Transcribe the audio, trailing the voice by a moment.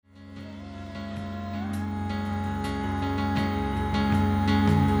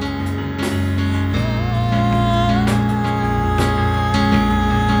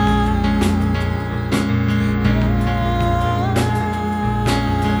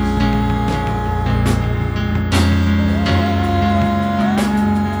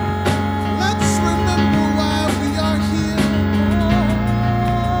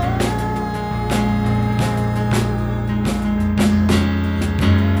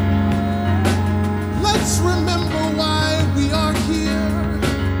remember why we are here.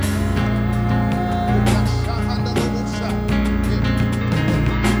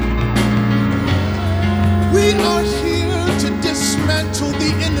 We are here to dismantle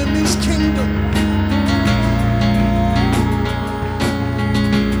the enemy's kingdom.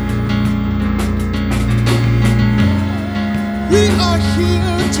 We are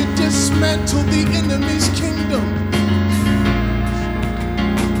here to dismantle the enemy's kingdom.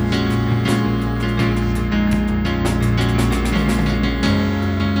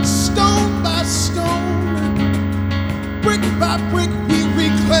 Stone by stone, brick by brick, we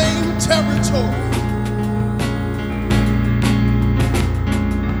reclaim territory.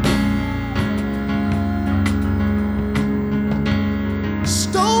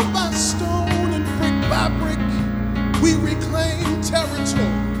 Stone by stone and brick by brick, we reclaim territory.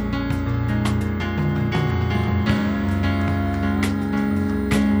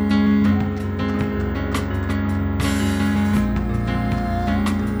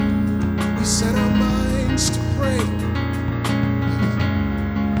 We set our minds to pray.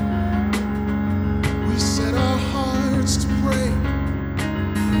 We set our hearts to pray.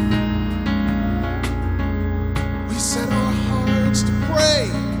 We set our hearts to pray.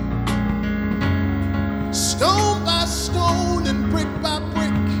 Stone by stone and brick by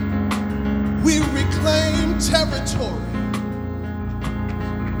brick, we reclaim territory.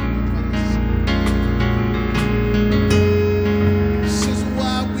 This is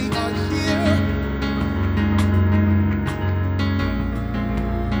why we are here.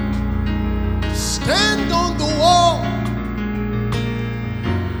 To stand on the wall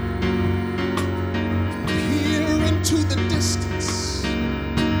and peer into the distance,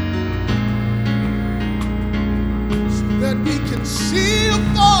 that we can see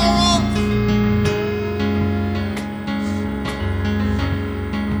afar off.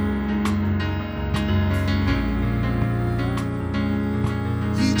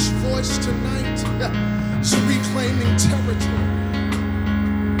 Each voice tonight is reclaiming territory.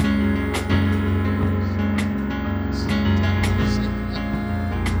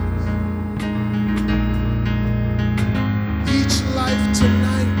 Each life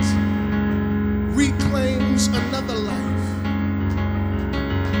tonight reclaims another life.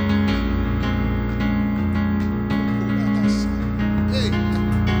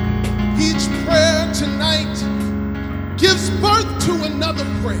 Each prayer tonight gives birth to another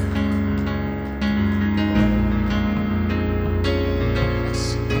prayer.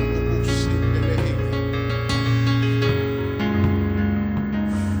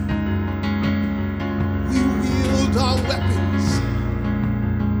 We wield our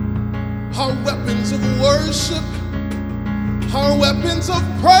weapons of worship, our weapons of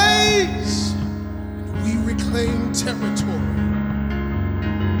praise, and we reclaim territory.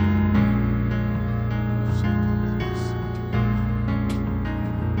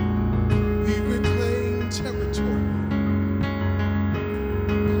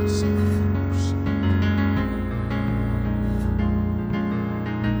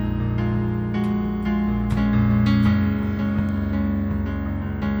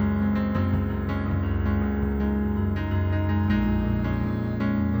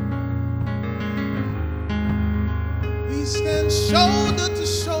 We stand shoulder to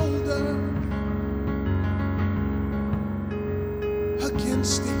shoulder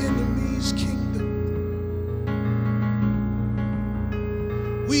against the enemy's kingdom.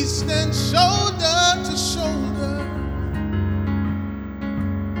 We stand shoulder to shoulder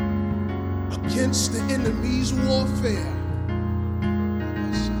against the enemy's warfare.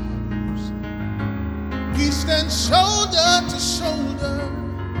 We stand shoulder to shoulder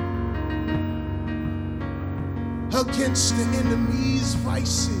against the enemy's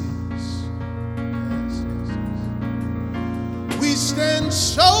vices. We stand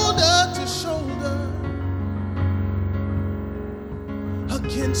shoulder to shoulder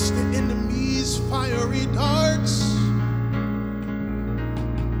against the enemy's fiery darts.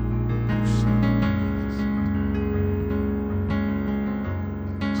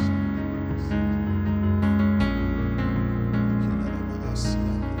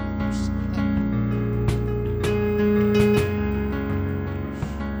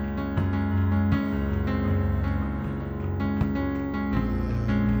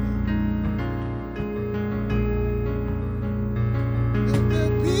 Let there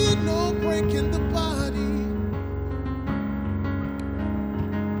be no break in the body.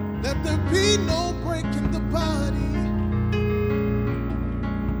 Let there be no break in the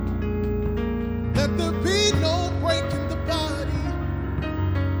body.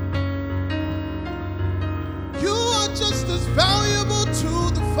 You are just as valuable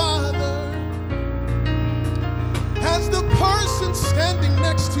to the Father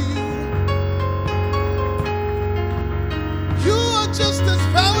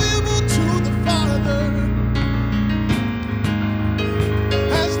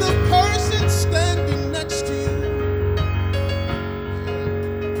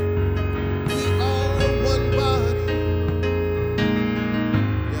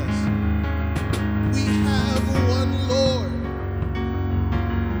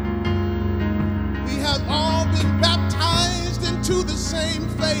have all been baptized into the same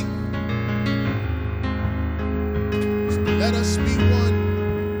faith. Let us be one.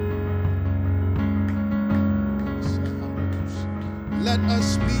 Let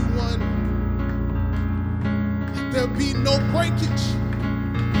us be one. Let there be no breakage.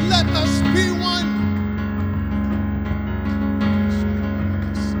 Let us be one.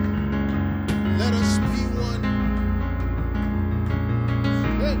 Let us be one.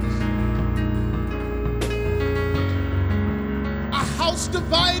 Yes. A house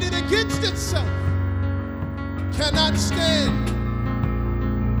divided against itself cannot stand.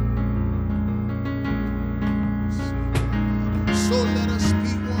 So let us be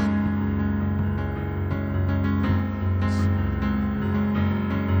one.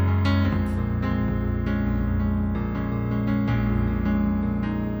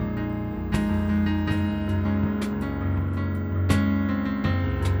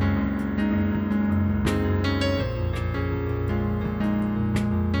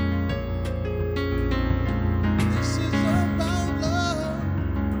 This is about love.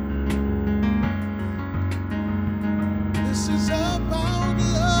 This is about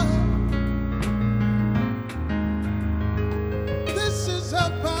love. This is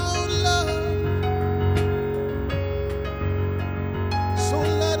about love. So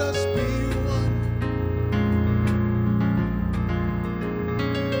let us be one.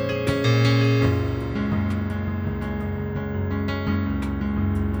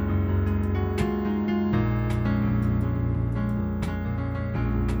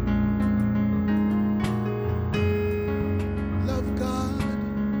 Love God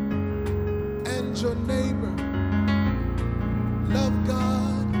and your neighbor. Love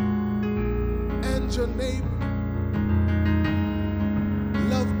God and your neighbor.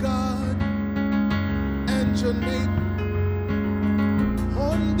 Love God and your neighbor.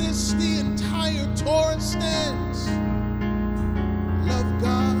 On this the entire Torah stands. Love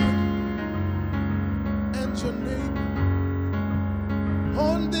God and your neighbor.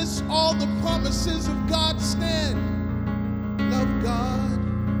 On this all the promises of God stand. Love God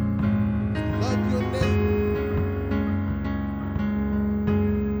and love your neighbor.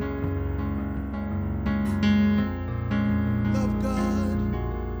 Love God,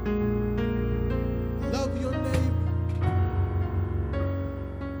 love your neighbor.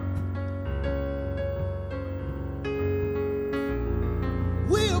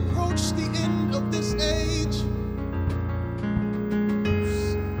 We approach the end of this age.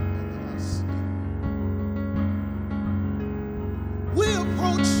 We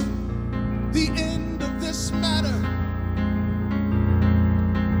approach the end of this matter.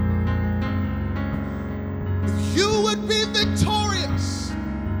 If you would be victorious,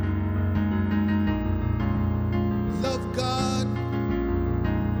 love God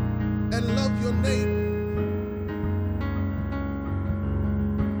and love your neighbor.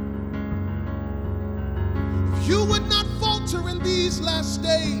 If you would not falter in these last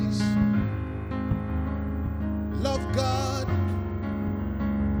days, love God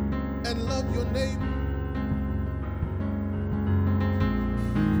and love your neighbor.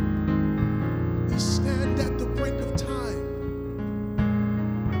 We stand at the brink of time.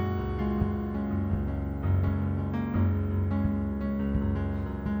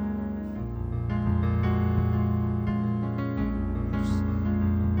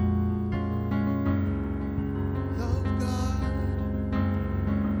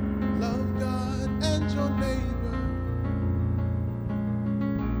 Love God and your neighbor.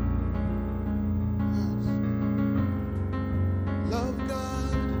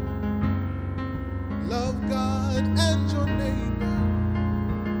 Love God and your neighbor.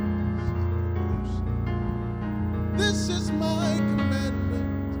 This is my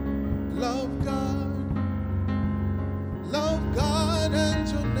commandment. Love God and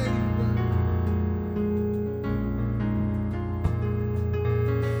your neighbor.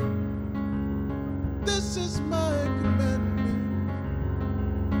 This is my commandment.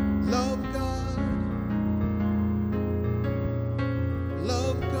 Love God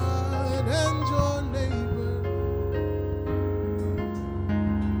and your neighbor.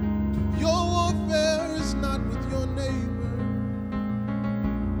 Your warfare is not with your neighbor.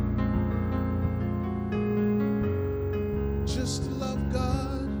 Just love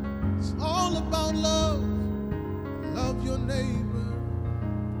God. It's all about love. Love your neighbor.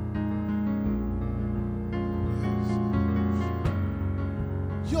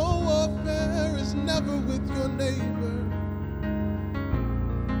 Your warfare is never with your neighbor.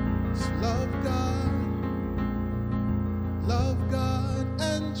 Love God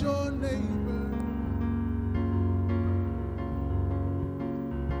and your neighbor.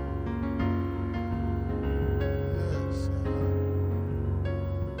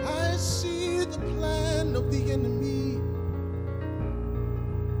 plan of the enemy.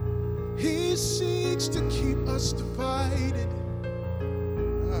 He seeks to keep us divided.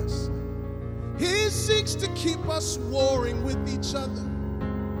 He seeks to keep us warring with each other.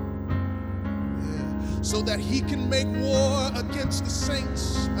 Yeah. So that he can make war against the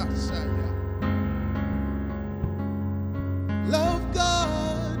saints. Love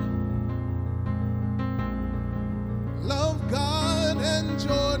God. Love God and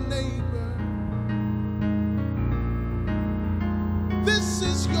your neighbor. This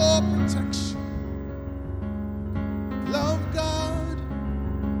is your protection. Love God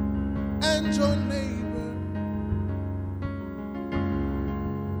and your neighbor.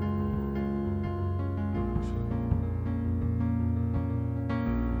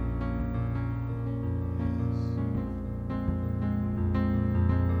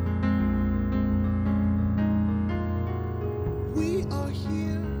 We are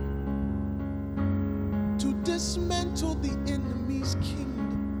here to dismantle the enemy's kingdom.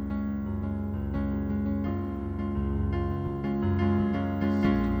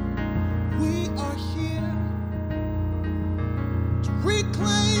 We are here to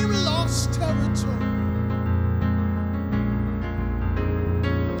reclaim lost territory.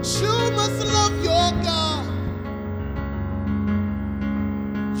 But you must love your God.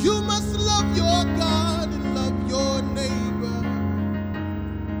 You must love your God and love your neighbor.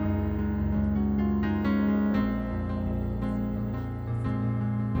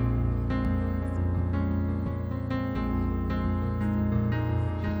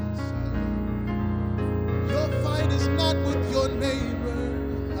 Your fight is not with your neighbor.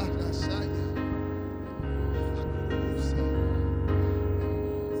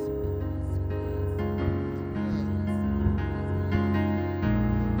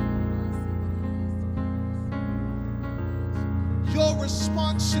 Your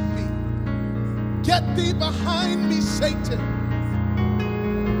response should be, get thee behind me, Satan.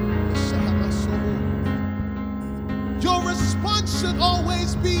 Your response should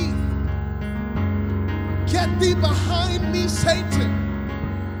always be, get thee behind me, Satan.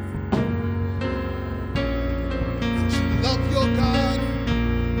 And you love your God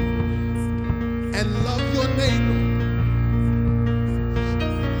and love your neighbor.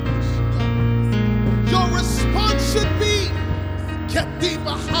 Your response should be, get thee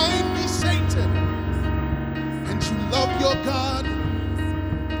behind me, Satan. And you love your God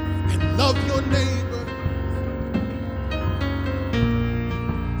and love your neighbor.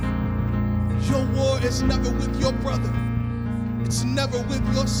 Your war is never with your brother. It's never with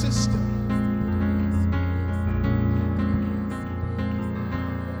your sister.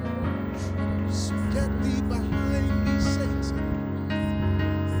 So get thee behind me, Satan.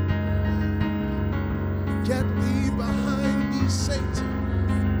 Get thee behind me, Satan.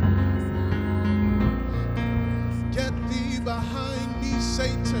 Get thee behind me,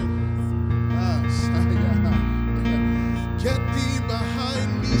 Satan. Get thee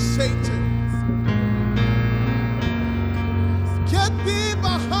behind me, Satan. Get thee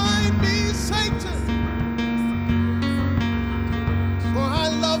behind me, Satan. For I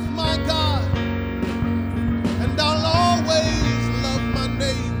love my God, and I'll always love my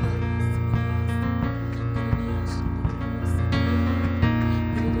neighbor.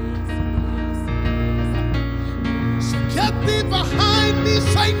 So get thee behind me,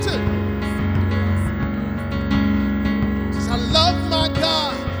 Satan. 'Cause I love my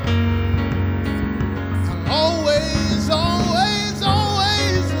God. I'll always, always,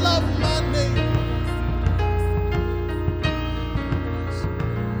 always love my neighbor.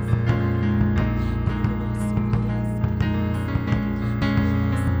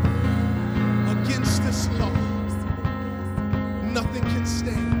 Against this law, nothing can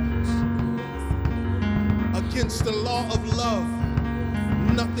stand. Against the law of love,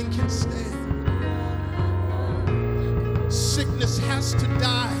 nothing can stand. Sickness has to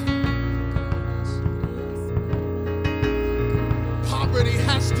die. Poverty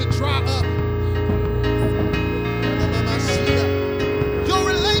has to dry up. Your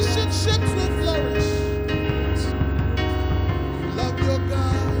relationships will flourish. Love your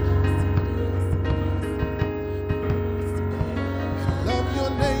God. Love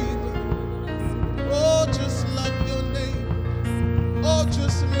your neighbor. Oh, just love your neighbor. Oh,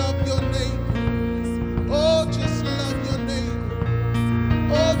 just love your neighbor. Oh, just love your neighbor.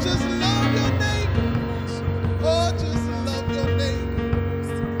 Oh, just love your neighbor. Oh, just love your neighbor.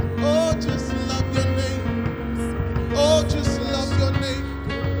 Oh,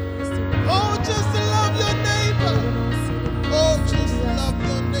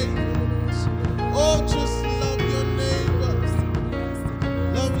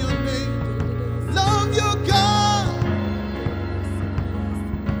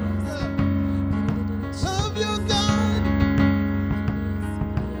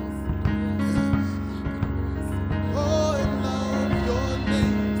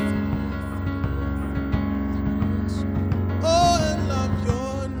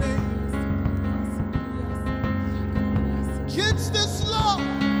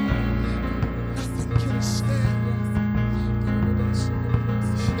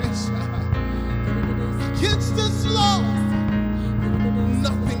 love,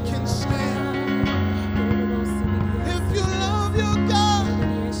 nothing can stand. If you love your God,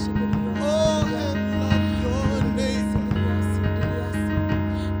 oh, and love your neighbor.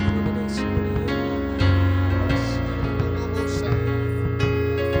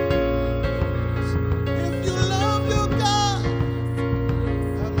 If you love your God,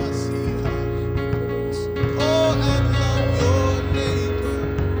 oh, and love your neighbor.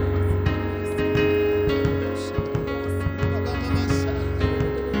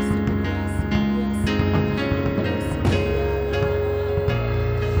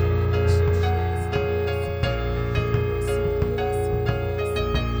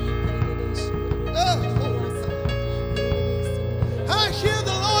 I hear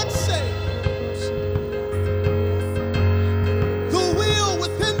the Lord say, the wheel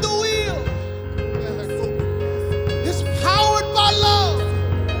within the wheel is powered by love.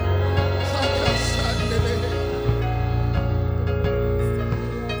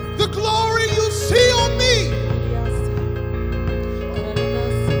 The glory you see on me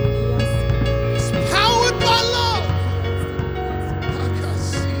is powered by love.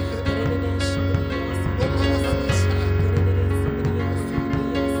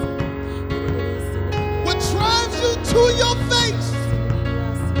 What drives you to your face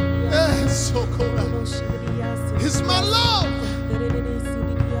is so cold. Is my love.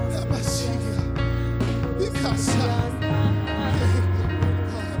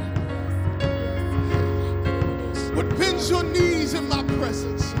 What bends your knees in my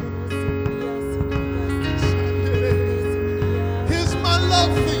presence is my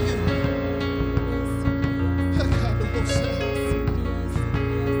love for you.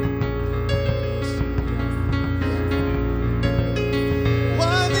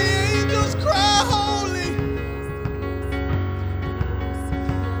 Why the angels cry holy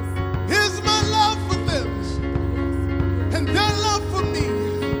is my love for them and their love for me.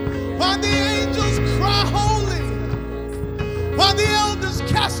 Why the angels cry holy, while the elders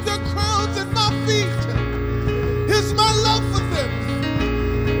cast their crowns at my feet, is my love for them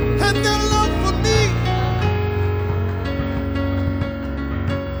and their love for me.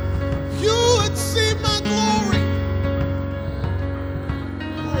 You would see my glory.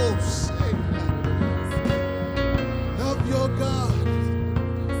 Oh, say, love your God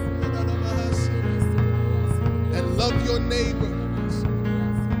and love your neighbor.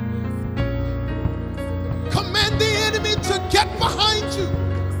 Command the enemy to get behind you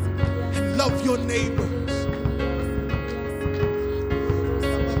and love your neighbor.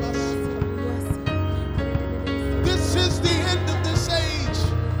 This is the end of this age.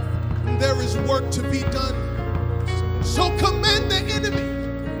 There is work to be done. So command the enemy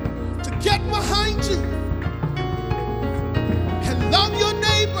to get behind you and love your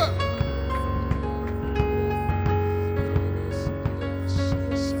neighbor.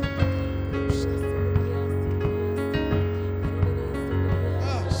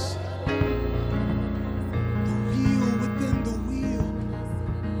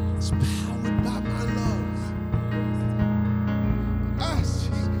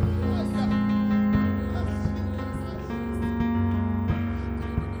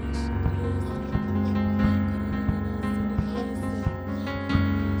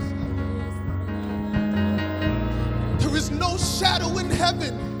 No shadow in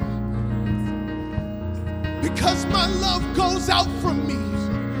heaven, because my love goes out from me.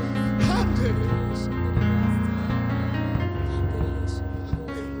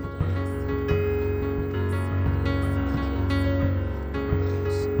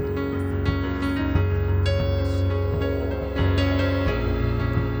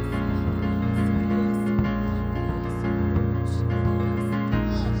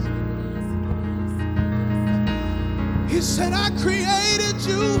 He said, I created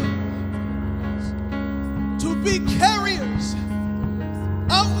you to be carriers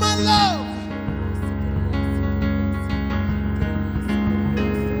of my love.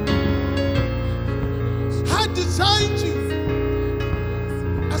 I designed you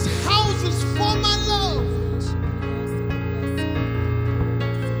as houses for my love.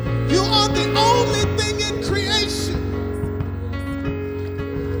 You are the only thing in creation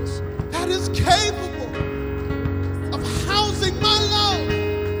that is capable my love.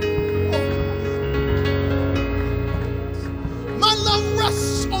 My love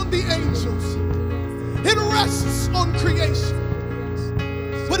rests on the angels. It rests on creation.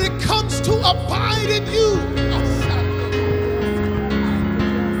 But it comes to abide in you.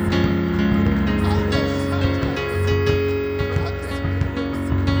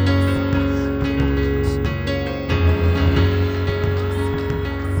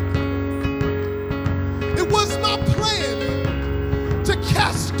 It was my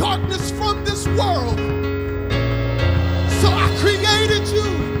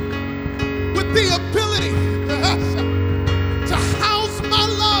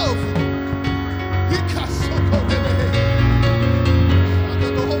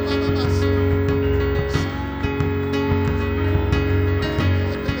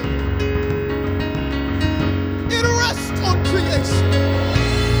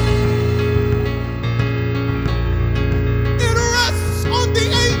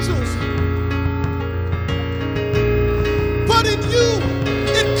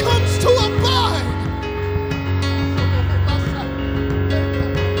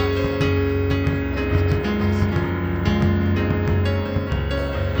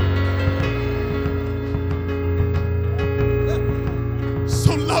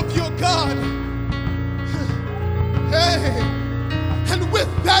So love your God. Hey, and with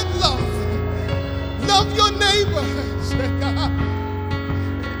that love your neighbor.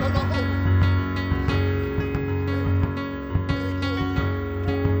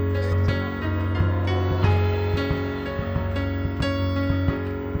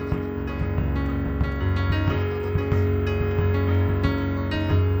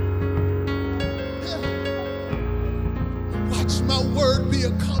 Watch my word be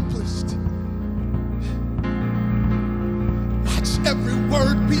accomplished. Watch every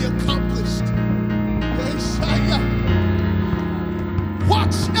word be accomplished. Watch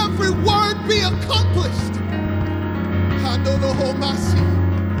every word be accomplished.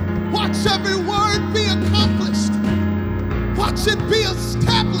 Watch every word be accomplished. Watch it be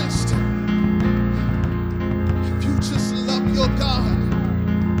established. If you just love your God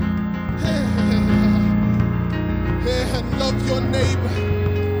and love your neighbor.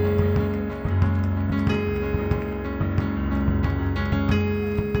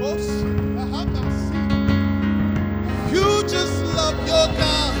 You just love your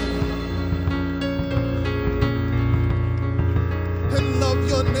God and love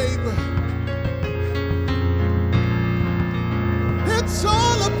your neighbor. It's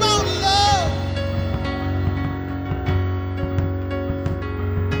all about love.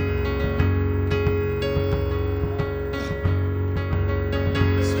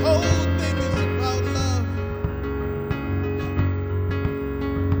 This whole thing is about love.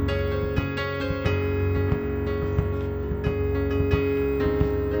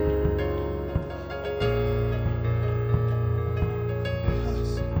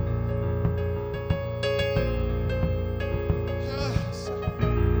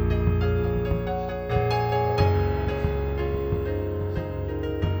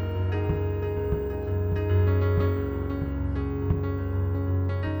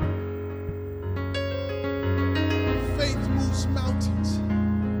 Faith moves mountains,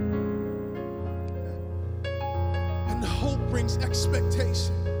 and hope brings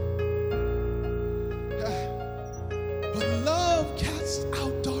expectation. But love casts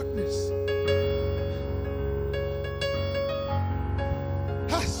out darkness.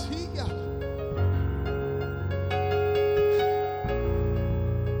 I see ya.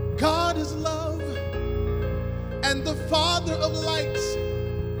 God is love and the Father of lights.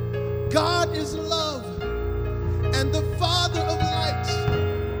 God is love and the Father of lights.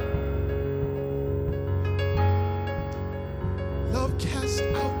 Love casts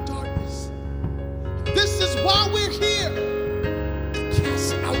out darkness. This is why we're here, to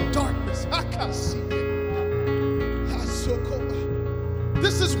cast out darkness. I can't see it.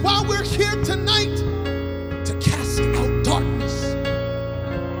 This is why we're here tonight, to cast out darkness.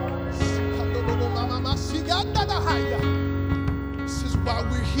 This is why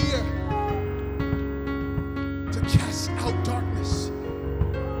we're here, to cast out darkness.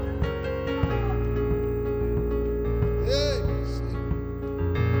 Yes.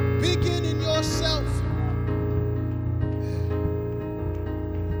 Begin in yourself.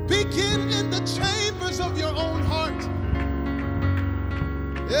 Begin in the chambers of your own heart.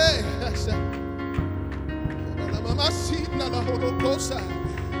 Yeah, that's it.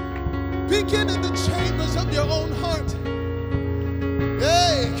 Begin in the chambers of your own heart.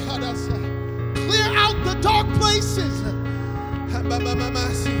 Hey, clear out the dark places.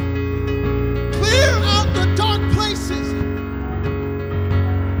 Clear out the dark places.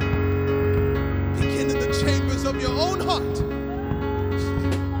 Begin in the chambers of your own heart.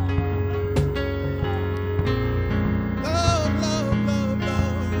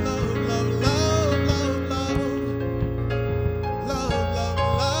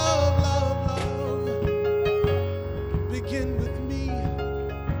 Begin with me.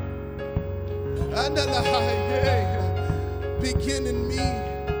 Begin in me.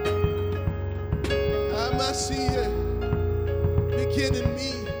 I see it. Begin in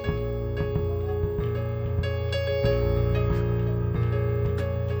me.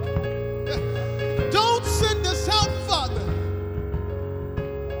 Don't send us out, Father,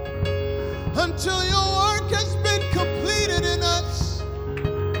 until your work has been completed in us.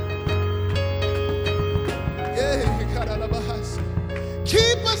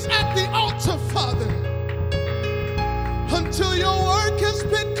 Keep us at the altar, Father, until your work has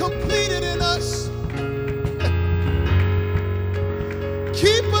been completed in us.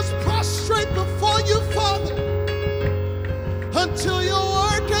 Keep us prostrate before you, Father, until your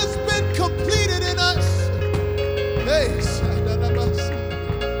work has been completed in us. Hey,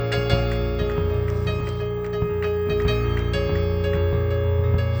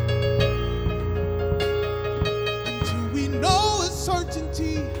 until we know with certainty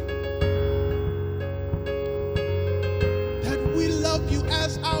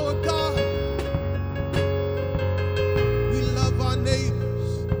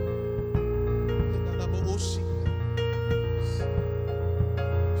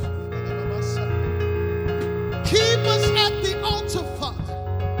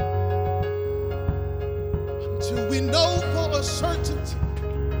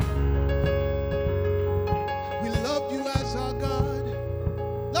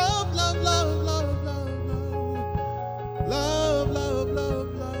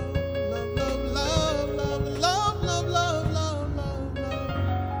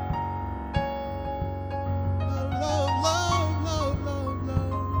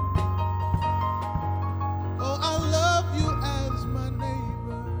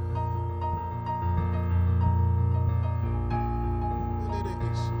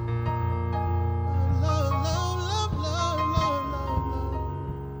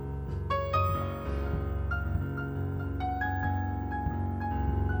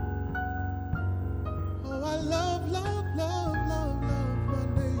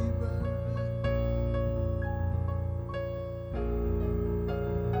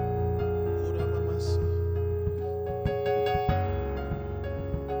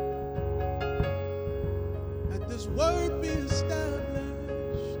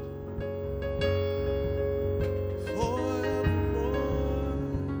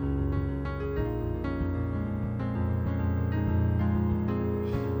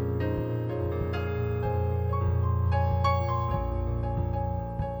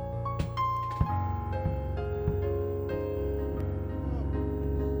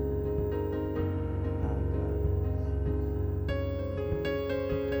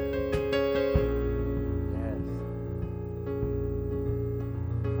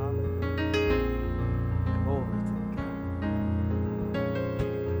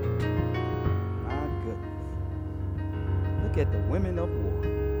Look at the women of war.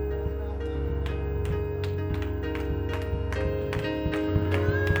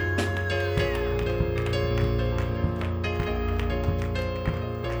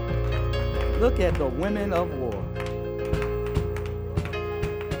 Look at the women of war.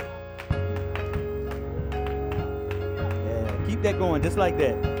 Yeah, keep that going just like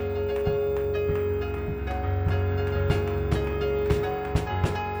that.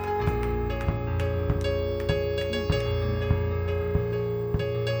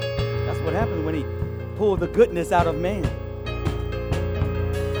 That's what happens when he pulled the goodness out of man.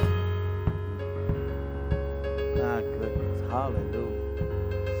 My goodness. Hallelujah.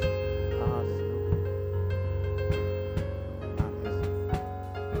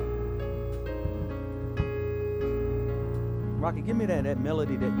 Rocky, give me that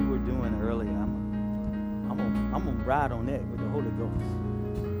melody that you were doing earlier. I'm gonna ride on that with the Holy Ghost.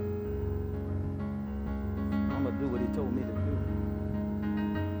 I'm gonna do what He told me to do.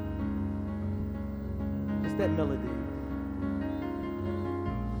 Just that melody.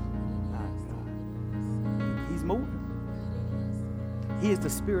 He's moving. He is the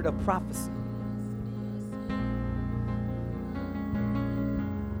spirit of prophecy.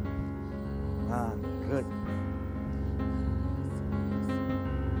 My goodness.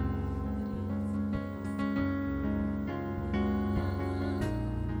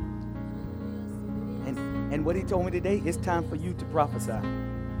 And what He told me today, it's time for you to prophesy.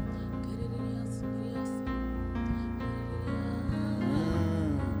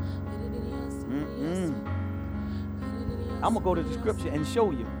 I'm going to go to the scripture and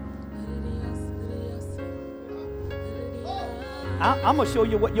show you. I'm going to show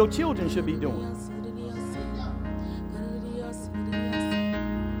you what your children should be doing.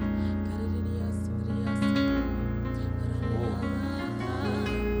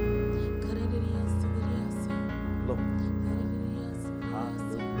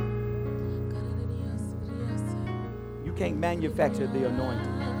 Can't manufacture the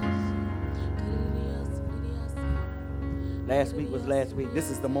anointing. Last week was last week. This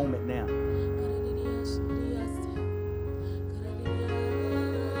is the moment now.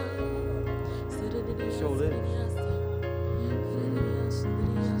 Show this.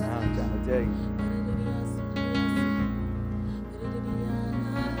 I'm trying to tell you.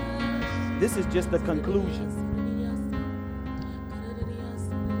 This is just the conclusion.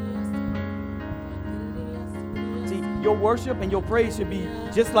 Your worship and your praise should be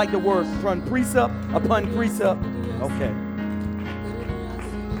just like the word, from precept upon precept. Okay.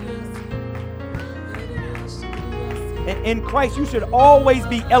 And in Christ, you should always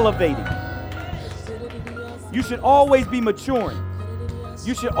be elevating. You should always be maturing.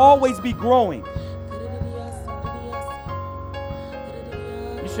 You should always be growing.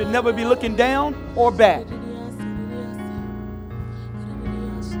 You should never be looking down or back.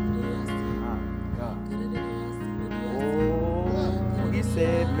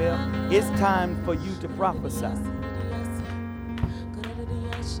 It's time for you to prophesy.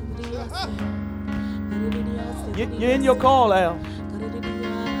 You're in your call, Al.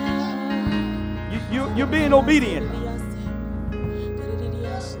 You're being obedient.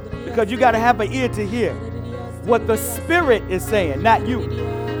 Because you got to have an ear to hear what the Spirit is saying, not you.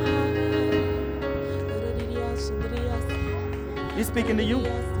 He's speaking to you.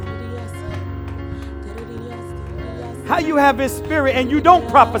 How you have His Spirit and you don't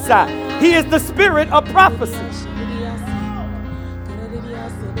prophesy? He is the spirit of prophecy.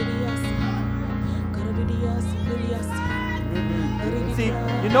 See,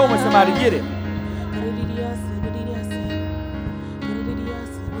 you know when somebody get it.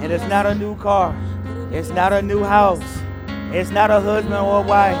 And it's not a new car. It's not a new house. It's not a husband or a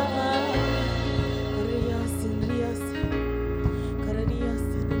wife.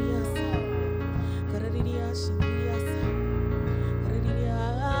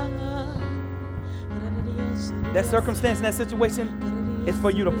 That circumstance and that situation is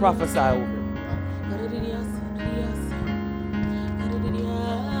for you to prophesy over.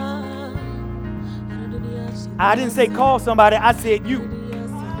 I didn't say call somebody, I said you.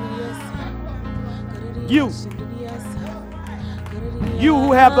 You. You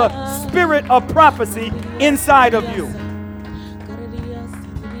who have the spirit of prophecy inside of you.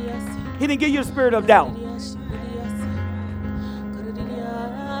 He didn't give you the spirit of doubt.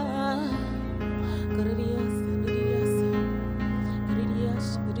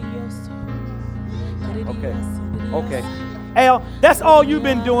 Okay. Al, that's all you've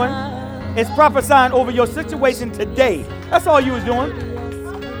been doing is prophesying over your situation today. That's all you was doing.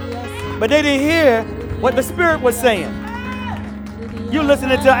 But they didn't hear what the Spirit was saying. You're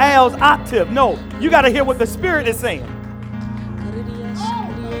listening to Al's octave. No, you got to hear what the Spirit is saying.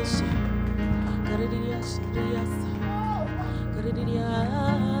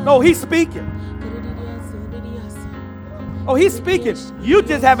 No, he's speaking. Oh, he's speaking. You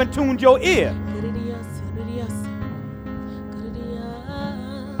just haven't tuned your ear.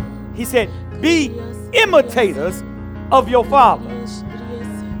 He said, be imitators of your Father.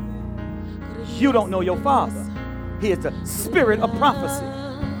 You don't know your Father. He is the spirit of prophecy.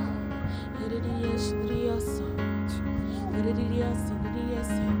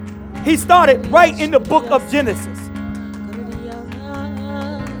 He started right in the book of Genesis.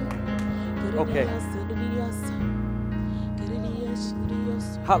 Okay.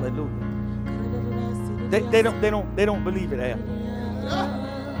 Hallelujah. They don't believe it, Al.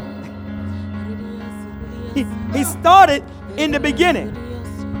 He started in the beginning.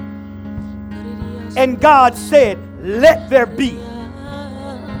 And God said, let there be.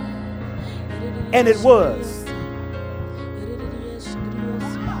 And it was.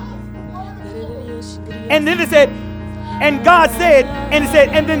 And then it said, and God said, and it said,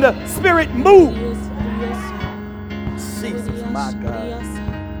 and then the Spirit moved. Jesus, my God.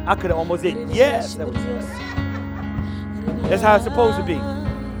 I could have almost said, yes. That's how it's supposed to be.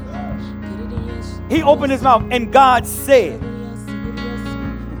 He opened his mouth, and God said,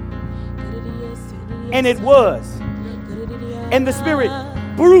 and it was. And the Spirit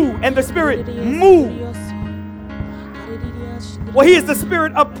blew, and the Spirit moved. Well, he is the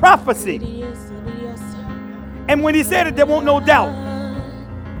spirit of prophecy. And when he said it, there won't no doubt.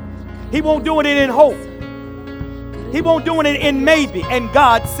 He won't do it in hope. He won't do it in maybe. And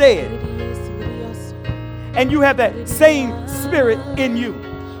God said. And you have that same spirit in you.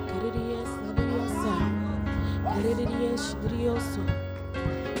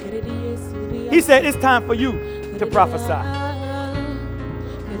 He said it's time for you to prophesy.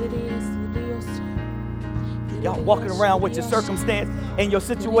 Y'all walking around with your circumstance and your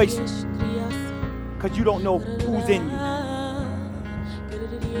situation because you don't know who's in you.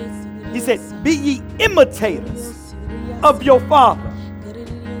 He said, be ye imitators of your Father.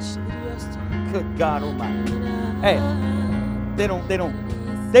 Good God Almighty. Hey, they don't.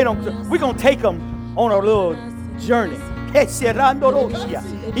 We're going to take them on a little journey. It's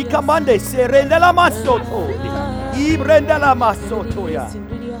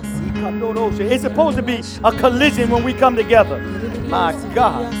supposed to be a collision when we come together. My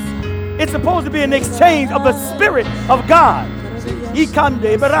God. It's supposed to be an exchange of the Spirit of God. I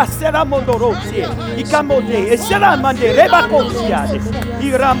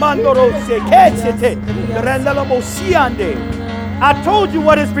told you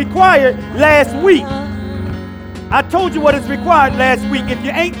what is required last week. If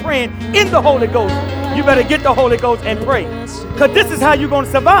you ain't praying in the Holy Ghost, you better get the Holy Ghost and pray. Because this is how you're going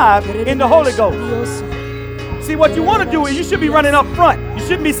to survive in the Holy Ghost. See, what you want to do is you should be running up front. You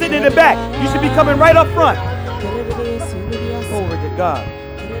shouldn't be sitting in the back. You should be coming right up front. Glory to God.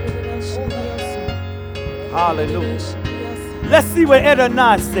 Hallelujah. Let's see what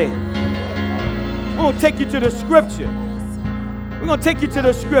Adonai said. We're going to take you to the scripture. We're going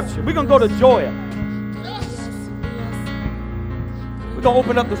to go to Joel. We're going to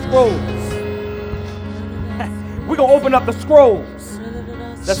open up the scrolls. We're going to open up the scrolls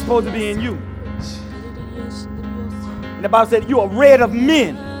that's supposed to be in you. And the Bible said, you are read of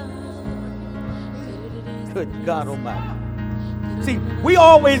men. Good God Almighty. See, we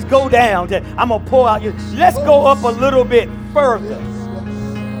always go down to, I'm going to pour out you. Let's go up a little bit further.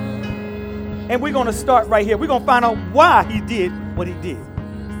 And we're going to start right here. We're going to find out why he did what he did.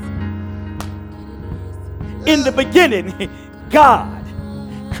 In the beginning, God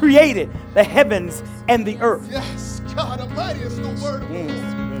created the heavens and the earth. Yes, God Almighty is the word of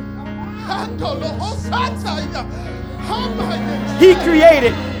He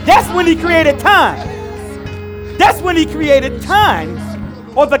created, that's when he created time. That's when he created time,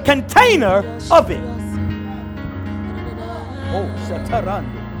 or the container of it. Oh,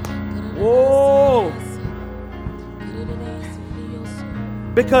 Shatarandi. Whoa.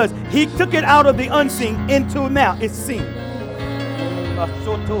 Because he took it out of the unseen into now it's seen.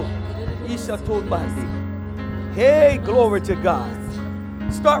 Hey, glory to God.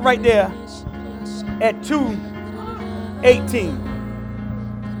 Start right there at 2:18.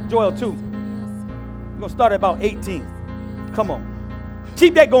 Joel 2. We're going to start at about 18. Come on.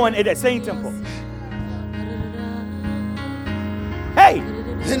 Keep that going at that same tempo. Hey.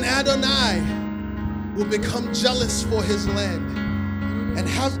 Then Adonai will become jealous for his land and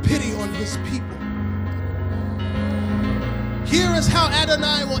have pity on his people. Here is how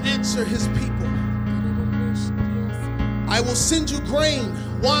Adonai will answer his people. I will send you grain,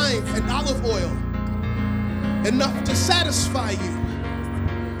 wine, and olive oil, enough to satisfy you.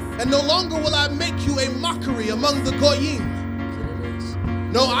 And no longer will I make you a mockery among the Goyim.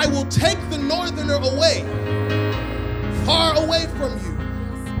 No, I will take the northerner away, far away from you,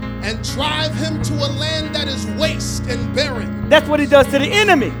 and drive him to a land that is waste and barren. That's what he does to the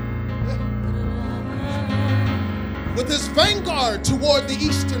enemy. With his vanguard toward the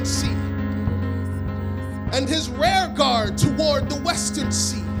eastern sea, and his rear guard toward the western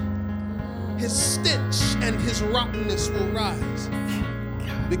sea, his stench and his rottenness will rise,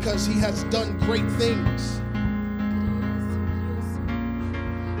 because he has done great things.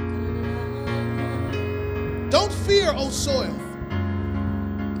 Don't fear, O soil.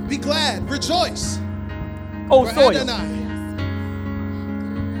 Be glad, rejoice. Oh, For soil.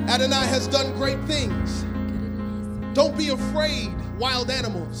 Adonai has done great things. Don't be afraid, wild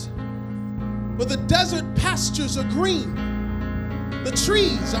animals. For the desert pastures are green. The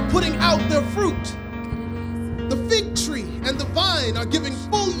trees are putting out their fruit. The fig tree and the vine are giving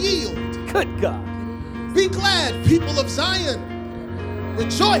full yield. Good God. Be glad, people of Zion.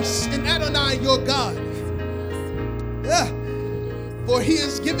 Rejoice in Adonai your God. Yeah. For he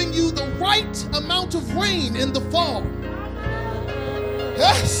is giving you the right amount of rain in the fall.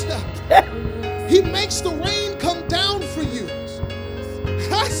 Yes. He makes the rain come down for you.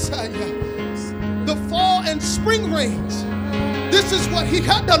 Yes. The fall and spring rains. This is what he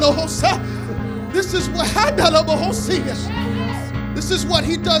had done. This is what had done. This is what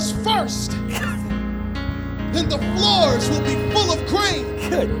he does first. Then the floors will be full of grain.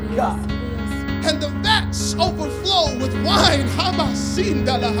 Good God. And the vats overflow with wine,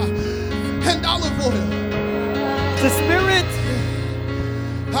 and olive oil. The Spirit.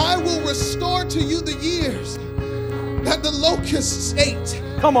 I will restore to you the years that the locusts ate.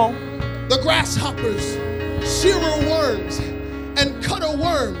 Come on. The grasshoppers, shearer worms, and cutter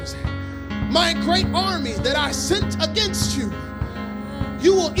worms. My great army that I sent against you.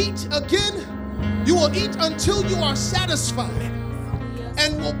 You will eat again. You will eat until you are satisfied,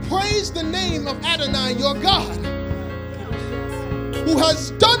 and will praise the name of Adonai your God, who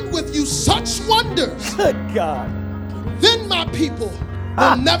has done with you such wonders. Good God. Then my people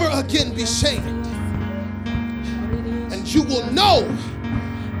will never again be shamed. And you will know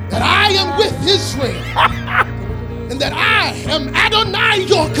that I am with Israel, and that I am Adonai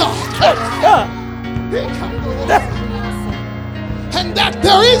your God, and that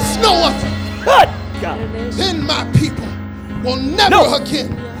there is no other. Good God. Then my people will never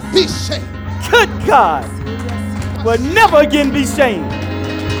again be shamed. Good God. Will never again be shamed.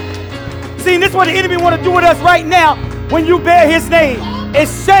 See, this is what the enemy want to do with us right now. When you bear his name,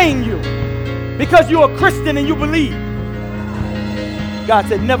 it's shame you because you're a Christian and you believe. God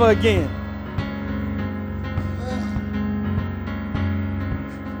said, never again.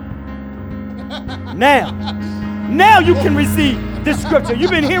 Now you can receive this scripture.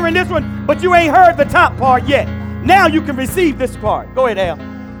 You've been hearing this one, but you ain't heard the top part yet. Now you can receive this part. Go ahead, Al.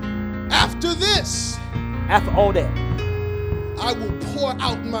 After this, after all that, I will pour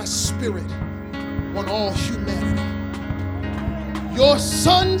out my spirit on all humanity. Your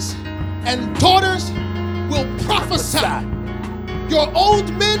sons and daughters will prophesy. Your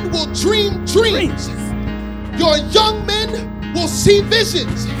old men will dream dreams. Your young men will see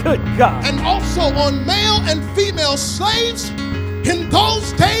visions. Good God. And also on male and female slaves, in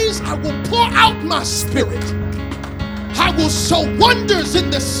those days I will pour out my spirit. I will show wonders in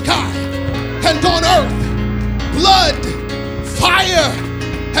the sky and on earth, blood, fire,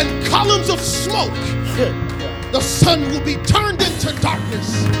 and columns of smoke. The sun will be turned into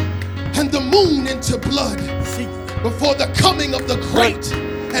darkness and the moon into blood before the coming of the great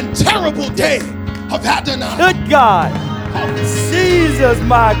and terrible day of Adonai. Good God. Jesus,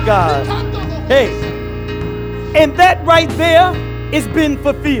 my God. Hey, and that right there is been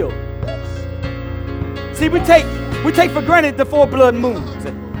fulfilled. See, we take for granted the 4 blood moons.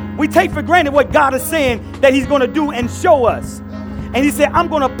 We take for granted what God is saying that he's going to do and show us. And he said, I'm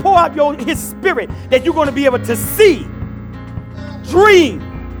going to pour out his spirit that you're going to be able to see, dream,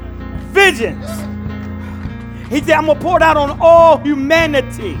 visions. He said, I'm going to pour it out on all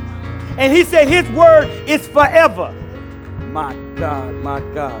humanity. And he said his word is forever. My God, my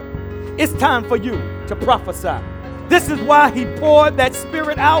God. It's time for you to prophesy. This is why he poured that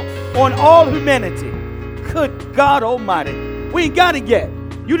spirit out on all humanity. Good God Almighty. We ain't got it yet.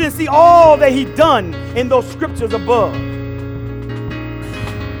 You didn't see all that he done in those scriptures above.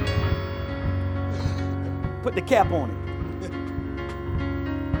 Put the cap on it.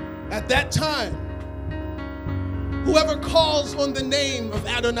 At that time, whoever calls on the name of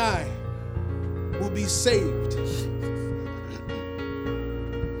Adonai will be saved.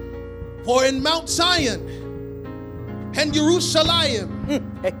 For in Mount Zion and Jerusalem,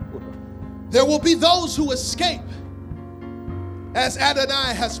 there will be those who escape as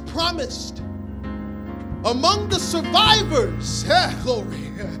Adonai has promised, among the survivors,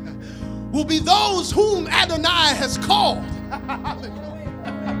 glory, will be those whom Adonai has called.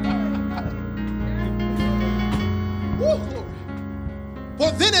 Woo, glory.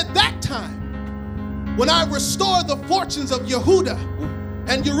 For then at that time, when I restore the fortunes of Yehuda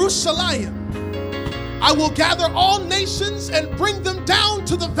and Jerusalem, I will gather all nations and bring them down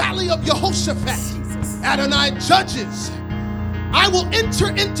to the valley of Jehoshaphat. Adonai judges. I will enter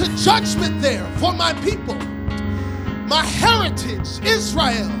into judgment there for my people, my heritage,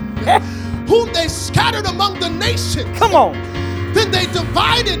 Israel, whom they scattered among the nations. Come on. Then they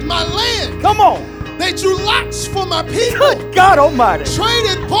divided my land. Come on. They drew lots for my people. Good God Almighty.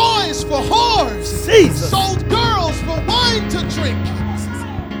 Traded boys for whores. Jesus. Sold girls for wine to drink.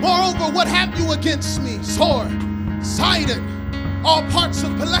 Moreover, what have you against me? Zor, Sidon, all parts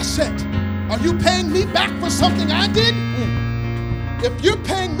of Peleshet. Are you paying me back for something I did? If you're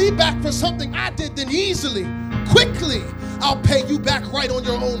paying me back for something I did, then easily, quickly, I'll pay you back right on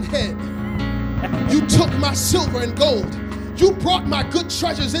your own head. You took my silver and gold. You brought my good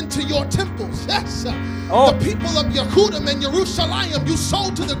treasures into your temples. Yes. The people of Yehudim and Jerusalem you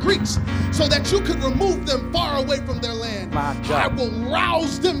sold to the Greeks so that you could remove them far away from their land. I will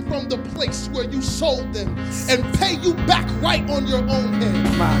rouse them from the place where you sold them and pay you back right on your own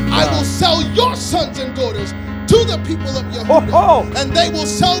head. I will sell your sons and daughters to the people of Yehuda, and they will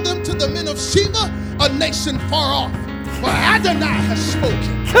sell them to the men of Sheba, a nation far off. For Adonai has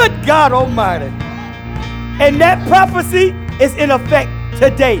spoken. Good God Almighty. And that prophecy is in effect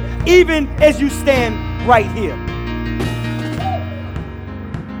today, even as you stand right here.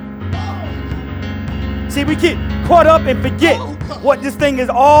 See, we get caught up and forget what this thing is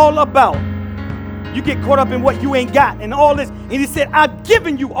all about. You get caught up in what you ain't got and all this. And he said, I've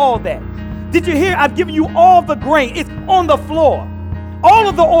given you all that. Did you hear? I've given you all the grain. It's on the floor. All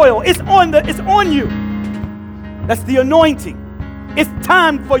of the oil, it's on you. That's the anointing. It's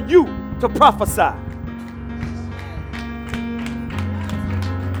time for you to prophesy.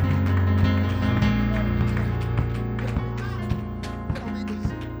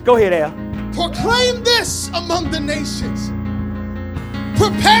 Go ahead, Al. Proclaim this among the nations.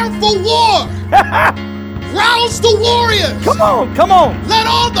 Prepare for war. Rouse the warriors. Come on, come on. Let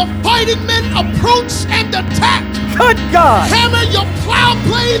all the fighting men approach and attack. Good God. Hammer your plow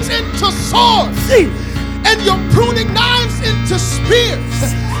blades into swords. Jesus. And your pruning knives into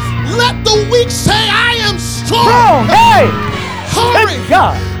spears. Let the weak say, I am strong. Hey. Hurry. Good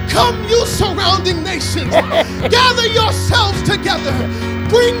God. Come, you surrounding nations. Gather yourselves together.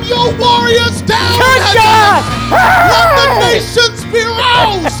 Bring your warriors down. Good God. Let the nations be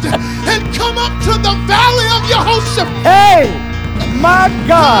roused and come up to the valley of Jehoshaphat. Hey, my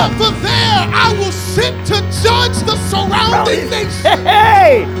God. For there I will sit to judge the surrounding nations.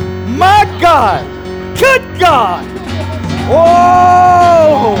 Hey, my God. Good God.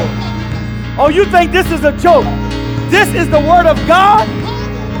 Oh, you think this is a joke? This is the word of God.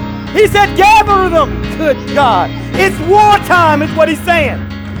 He said, gather them. Good God. It's wartime is what he's saying.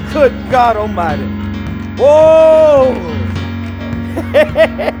 Good God Almighty. Oh.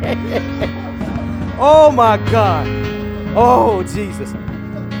 Oh, my God. Oh, Jesus.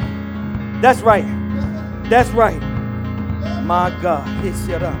 That's right. That's right. My God.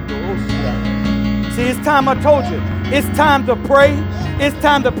 See, it's time, I told you. It's time to pray. It's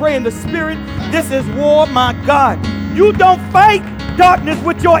time to pray in the spirit. This is war, my God. You don't fight darkness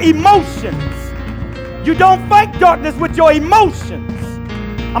with your emotions. You don't fight darkness with your emotions.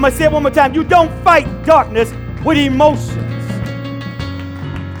 I'm going to say it one more time. You don't fight darkness with emotions.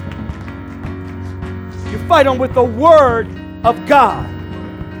 You fight them with the word of God.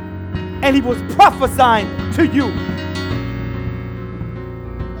 And he was prophesying to you.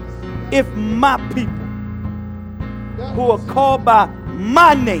 If my people who are called by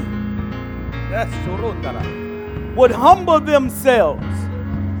my name would humble themselves,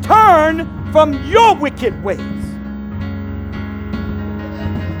 turn from your wicked ways,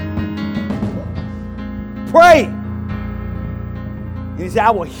 pray, and he said,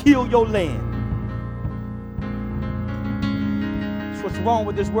 I will heal your land. That's what's wrong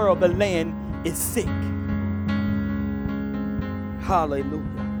with this world. The land is sick. Hallelujah.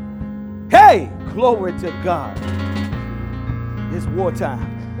 Hey, glory to God. It's wartime.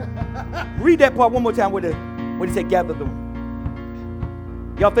 Read that part one more time where he said, gather them.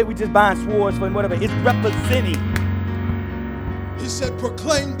 Y'all think we just buying swords for whatever? It's representing. He said,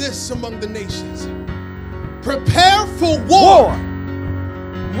 proclaim this among the nations. Prepare for war.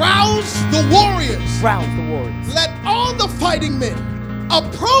 Rouse the warriors. Rouse the warriors. Let all the fighting men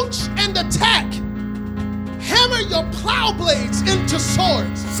approach and attack. hammer your plow blades into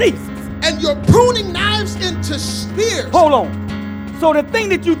swords. Jesus. And your pruning knives into spears. Hold on. So the thing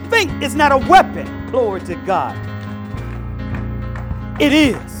that you think is not a weapon, glory to God, it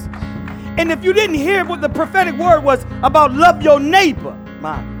is. And if you didn't hear what the prophetic word was about love your neighbor,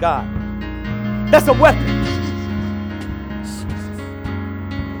 my God, that's a weapon.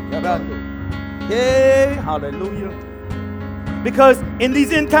 Hey, hallelujah. Because in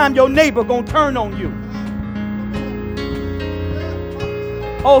these end times, your neighbor gonna turn on you.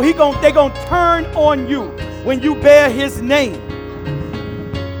 Oh, they gonna turn on you when you bear his name.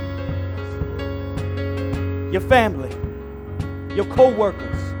 Your family, your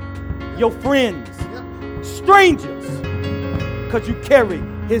co-workers, your friends, strangers, because you carry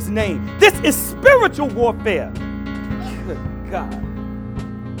his name. This is spiritual warfare. Good God.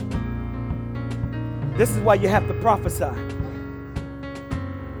 This is why you have to prophesy.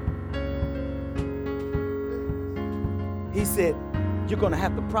 He said, you're going to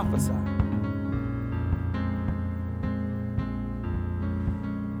have to prophesy.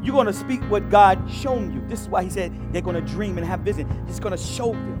 You're going to speak what God shown you. This is why he said they're going to dream and have vision. He's going to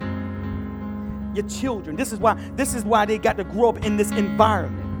show them. Your children. This is why they got to grow up in this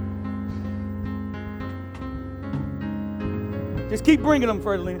environment. Just keep bringing them,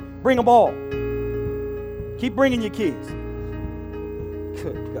 Ferdinand. Bring them all. Keep bringing your kids.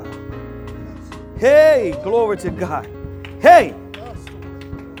 Good God. Hey, glory to God. Hey.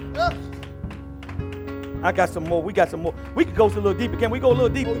 I got some more. We got some more. We could go a little deeper. Can we go a little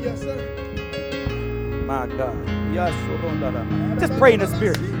deeper? Oh, yes, sir. My God. Just pray in the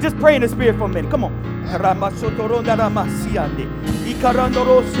spirit. Just pray in the spirit for a minute. Come on.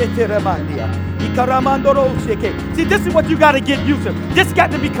 See, this is what you got to get used to. This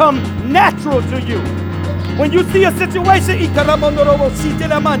got to become natural to you. When you see a situation,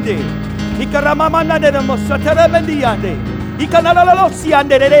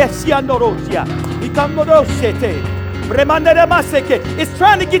 it's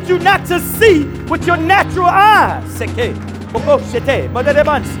trying to get you not to see with your natural eyes. Hey,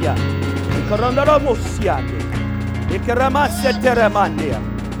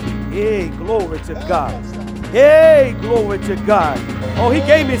 glory to God. Hey, glory to God. Oh, he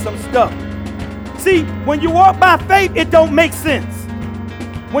gave me some stuff. See, when you walk by faith, it don't make sense.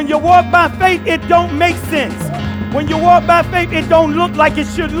 When you walk by faith, it don't make sense. When you walk by faith, it don't look like it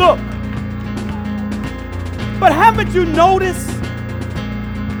should look. But haven't you noticed?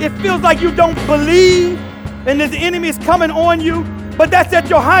 It feels like you don't believe and the enemy is coming on you, but that's at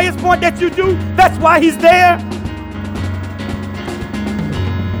your highest point that you do. That's why he's there.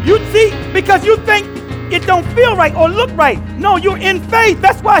 You see, because you think it don't feel right or look right. No, you're in faith.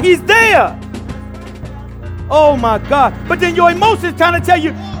 That's why he's there. Oh my God. But then your emotions trying to tell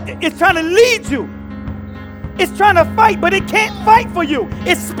you, it's trying to lead you. It's trying to fight, but it can't fight for you.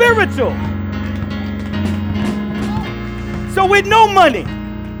 It's spiritual. So with no money,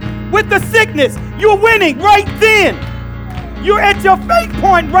 with the sickness, you're winning right then. You're at your faith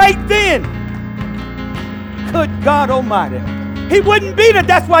point right then. Good God Almighty. He wouldn't be there.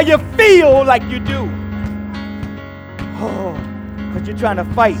 That's why you feel like you do. Oh, because you're trying to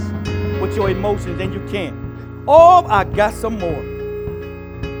fight with your emotions and you can't. Oh, I got some more.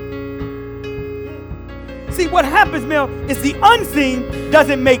 See, what happens, Mel, is the unseen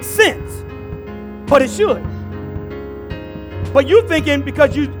doesn't make sense, but it should. But you thinking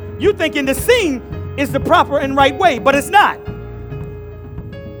because you thinking the seen is the proper and right way, but it's not.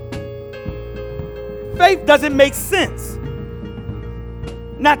 Faith doesn't make sense.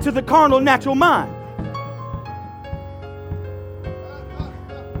 Not to the carnal, natural mind.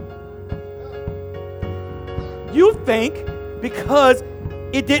 You think because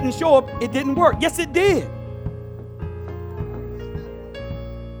it didn't show up, it didn't work. Yes, it did.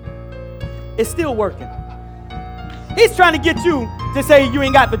 It's still working. He's trying to get you to say you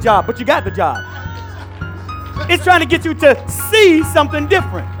ain't got the job, but you got the job. It's trying to get you to see something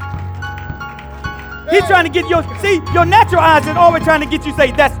different. He's trying to get your natural eyes are always trying to get you to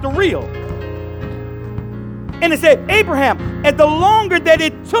say that's the real. And it said, Abraham, and the longer that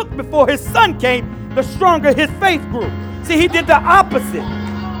it took before his son came, the stronger his faith grew. See, he did the opposite.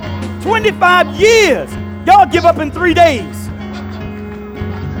 25 years. Y'all give up in 3 days.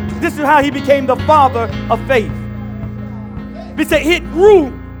 This is how he became the father of faith. He said it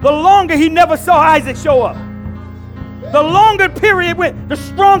grew the longer he never saw Isaac show up. The longer period went, the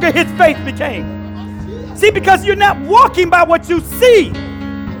stronger his faith became. See, because you're not walking by what you see.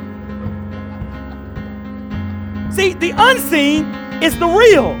 See, the unseen is the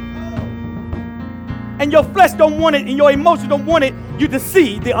real. And your flesh don't want it, and your emotions don't want it, you to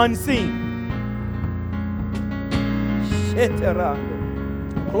see the unseen.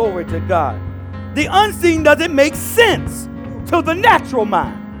 Glory to God. The unseen doesn't make sense to the natural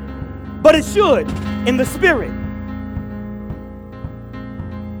mind, but it should in the spirit.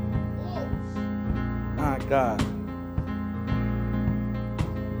 My God.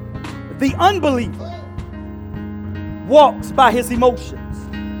 The unbeliever walks by his emotions.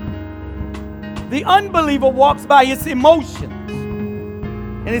 The unbeliever walks by his emotions.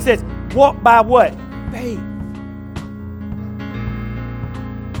 And he says, walk by what? Faith.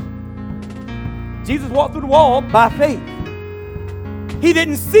 Jesus walked through the wall by faith. He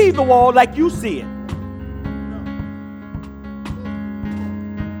didn't see the wall like you see it.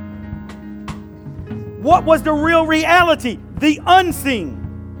 What was the real reality? The unseen.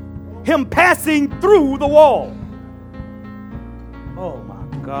 Him passing through the wall. Oh my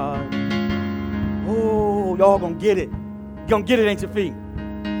God. Oh, y'all gonna get it. You're gonna get it, ain't you, feet?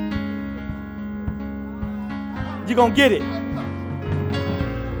 You're gonna get it.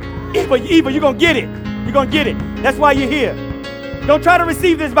 Eva, you're gonna get it. You're gonna get it. That's why you're here. Don't try to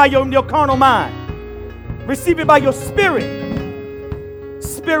receive this by your carnal mind. Receive it by your spirit.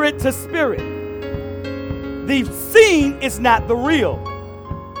 Spirit to spirit. The seen is not the real.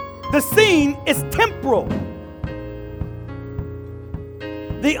 The seen is temporal.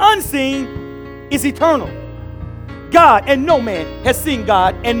 The unseen is eternal. God, and no man has seen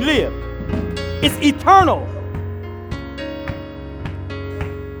God and lived. It's eternal.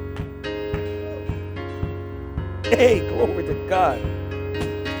 Hey, glory to God.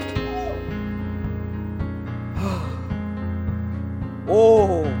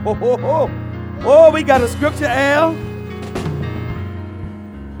 Oh, we got a scripture, Al.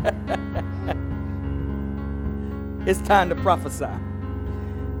 It's time to prophesy.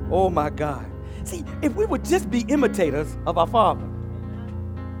 Oh my God. See, if we would just be imitators of our Father.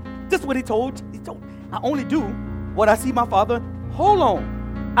 This is what he told. I only do what I see my Father. Hold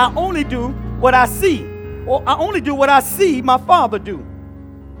on. I only do what I see. Or I only do what I see my Father do.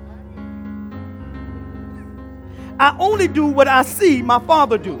 I only do what I see my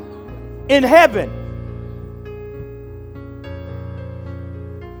Father do in heaven.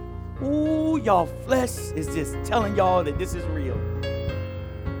 Ooh, y'all flesh is just telling y'all that this is real.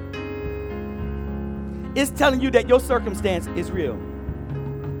 It's telling you that your circumstance is real.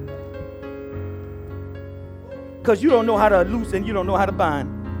 Because you don't know how to loose and you don't know how to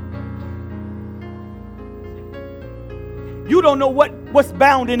bind. You don't know what's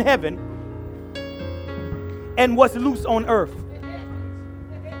bound in heaven and what's loose on earth.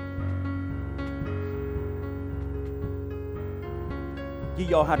 Give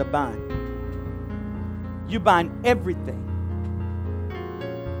y'all how to bind. You bind everything.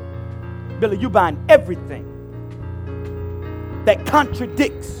 Billy, you bind everything that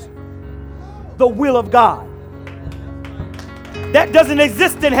contradicts the will of God. That doesn't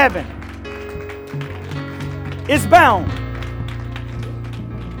exist in heaven. It's bound.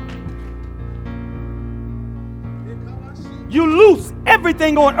 You loose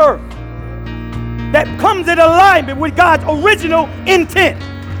everything on earth that comes in alignment with God's original intent.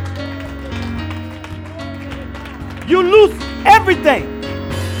 You loose everything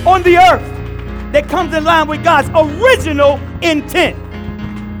on the earth that comes in line with God's original intent.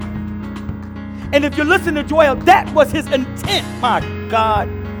 And if you listen to Joel, that was his intent, my God.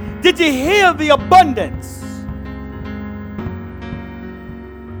 Did you hear the abundance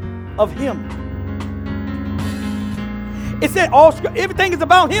of him? It said everything is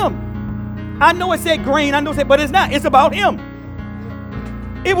about him. I know it said grain, but it's not. It's about him.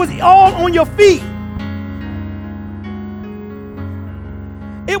 It was all on your feet.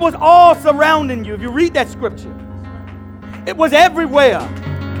 It was all surrounding you. If you read that scripture, it was everywhere.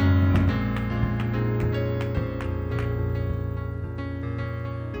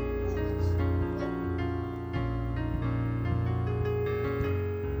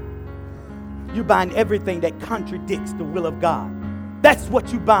 You bind everything that contradicts the will of God. That's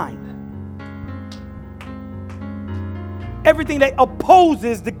what you bind. Everything that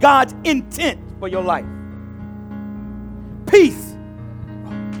opposes the God's intent for your life. Peace.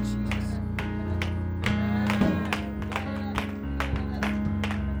 Oh, Jesus.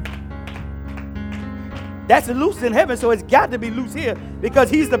 That's loose in heaven, so it's got to be loose here because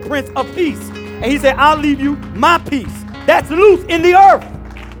he's the Prince of Peace. And he said, I'll leave you my peace. That's loose in the earth.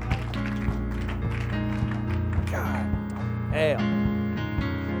 Hell.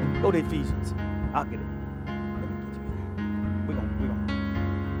 Go to Ephesians. I'll get it. We're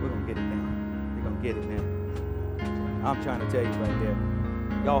gonna get it now. We're gonna get it now. I'm trying to tell you right there.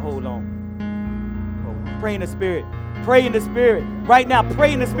 Y'all hold on. Oh, pray in the spirit. Pray in the Spirit. Right now,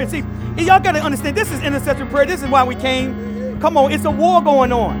 pray in the Spirit. See, y'all got to understand, this is intercessory prayer. This is why we came. Come on, it's a war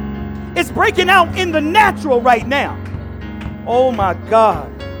going on. It's breaking out in the natural right now. Oh, my God.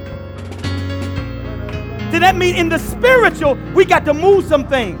 Did that mean in the spiritual, we got to move some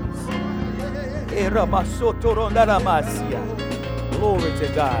things? Glory to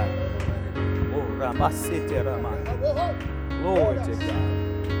God. Glory to God.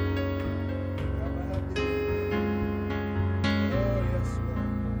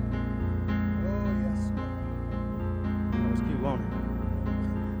 Let's keep on.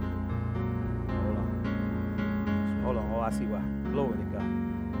 Hold on. Oh, I see why. Glory to God.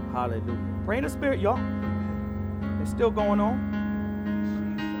 Hallelujah. Pray in the Spirit, y'all. It's still going on.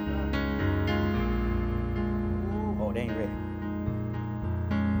 Oh, they ain't ready.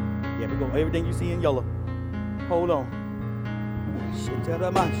 Yeah, we go. Everything you see in yellow. Hold on.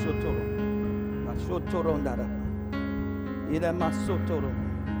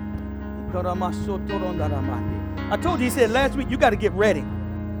 I told you, he said last week, you got to get ready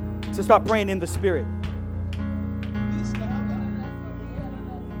to start praying in the Spirit.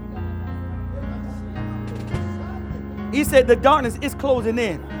 He said the darkness is closing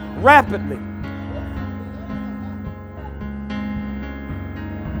in rapidly.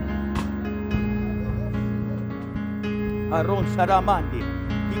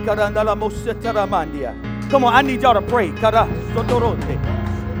 Come on, I need y'all to pray.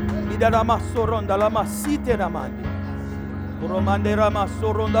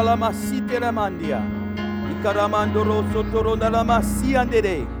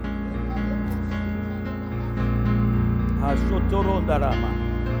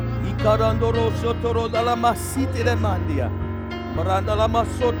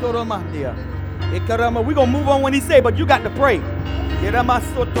 We're going to move on when he say, but you got to pray.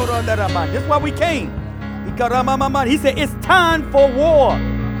 That's why we came. He said, it's time for war.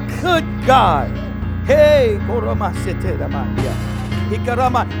 Good God. Hey,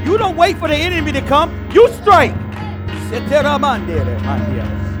 you don't wait for the enemy to come. You strike.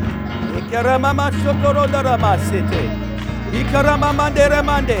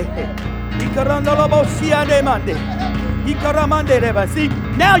 See,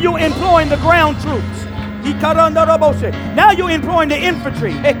 now you're employing the ground troops. Now you're employing the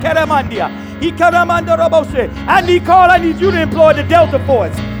infantry. I need you to employ the Delta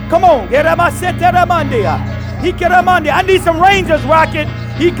Force. Come on. I need some Rangers, Rocket. I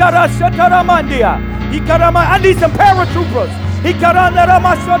need some paratroopers.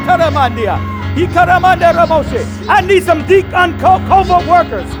 I need some deep covert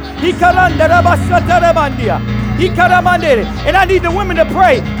workers. And I need the women to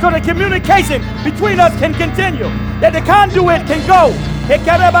pray so the communication between us can continue, that the conduit can go.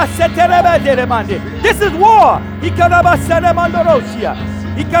 This is war.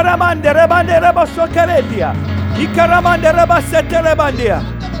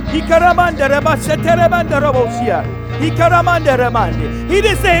 He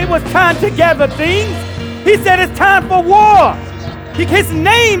didn't say it was time to gather things. He said it's time for war. His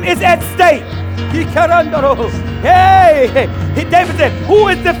name is at stake. Hey, David said, who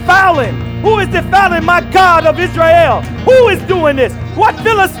is defiling? Who is defiling my God of Israel? Who is doing this? What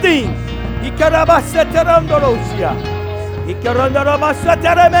Philistine?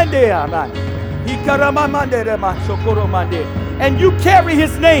 And you carry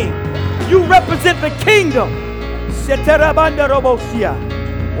his name. You represent the kingdom.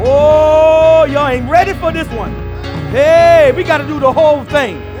 Oh, y'all ain't ready for this one. Hey, we got to do the whole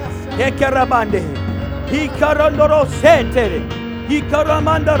thing.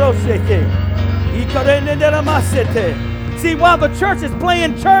 See, while the church is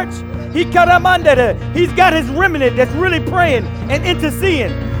playing church, he's got his remnant that's really praying and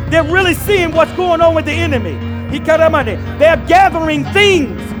interceding. They're really seeing what's going on with the enemy. They're gathering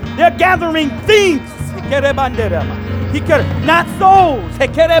things. They're gathering things. Not souls.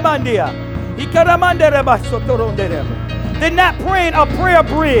 They're not praying a prayer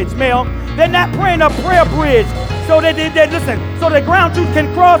bridge, Mel. They're not praying a prayer bridge so that they listen, so the ground truth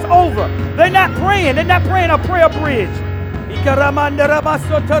can cross over. They're not praying a prayer bridge.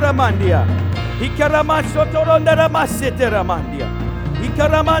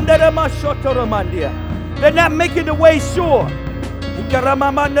 They're not making the way sure.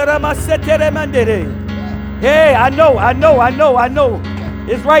 Hey, I know.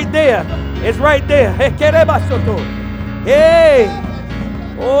 It's right there. Hey.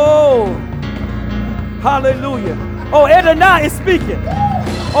 Oh. Hallelujah. Oh, Edonai is speaking.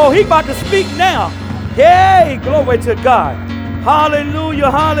 Oh, he about to speak now. Hey, glory to God.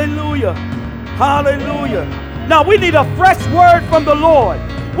 Hallelujah. Now we need a fresh word from the Lord.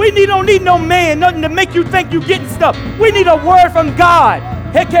 Don't need no man, nothing to make you think you're getting stuff. We need a word from God.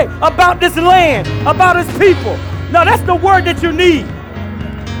 Okay, about this land, about his people. Now that's the word that you need.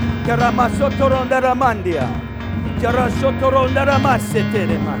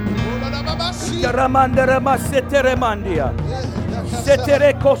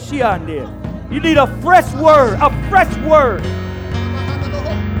 You need a fresh word, a fresh word.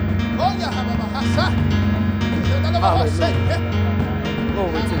 Hallelujah.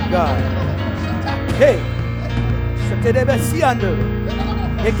 Glory to God. Hey.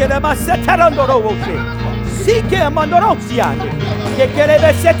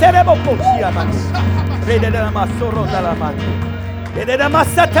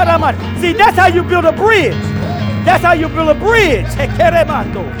 See, that's how you build a bridge. That's how you build a bridge. Hey,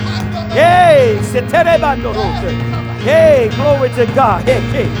 hey, glory to God.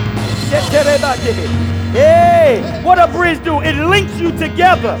 Hey, what a bridge do? It links you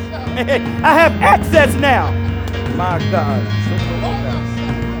together. I have access now. My God.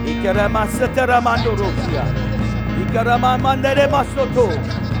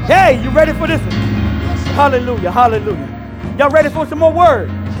 Hey, you ready for this one? Hallelujah, hallelujah. Y'all ready for some more word?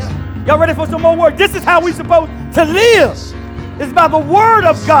 Y'all ready for some more word? This is how we supposed to live. It's by the word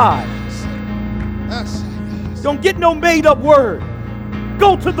of God. Don't get no made up word.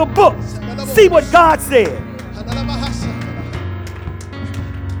 Go to the book. See what God said.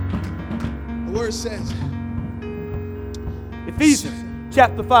 The word says, Ephesians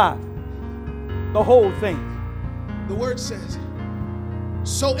chapter 5. The whole thing. The word says,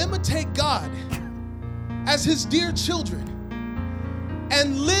 so imitate God as his dear children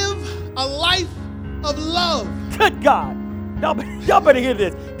and live a life of love. Good God. Y'all better hear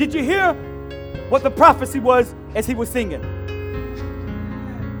this. Did you hear what the prophecy was as he was singing?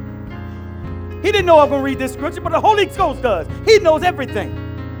 He didn't know I was going to read this scripture, but the Holy Ghost does. He knows everything.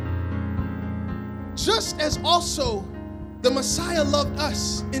 Just as also the Messiah loved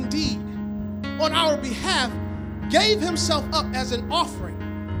us indeed, on our behalf, gave himself up as an offering,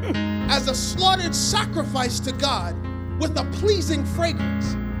 as a slaughtered sacrifice to God with a pleasing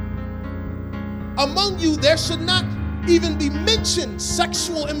fragrance. Among you there should not even be mentioned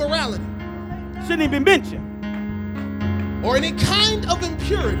sexual immorality. Shouldn't even be mentioned. Or any kind of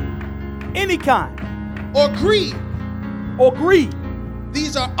impurity. Any kind. Or greed. Or greed.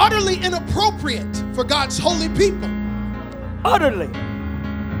 These are utterly inappropriate for God's holy people. Utterly.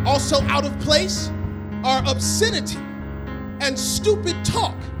 Also out of place are obscenity and stupid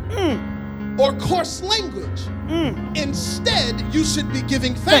talk or coarse language. Instead, you should be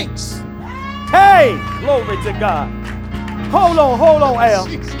giving thanks. Hey, glory to God. Hold on, Al.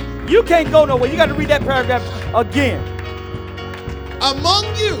 You can't go nowhere. You got to read that paragraph again.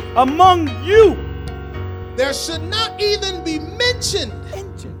 Among you, there should not even be mentioned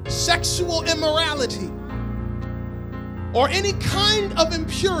sexual immorality or any kind of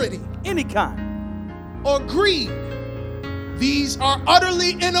impurity. Any kind. Or greed. These are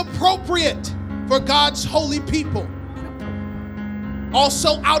utterly inappropriate for God's holy people.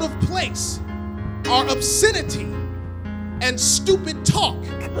 Also out of place are obscenity and stupid talk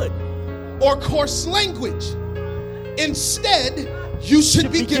or coarse language. Instead, you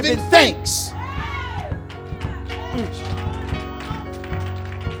should be giving thanks.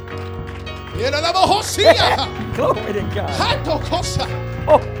 Glory to God.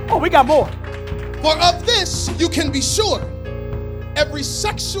 Oh, we got more. For of this you can be sure. Every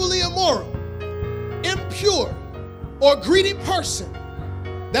sexually immoral, impure, or greedy person,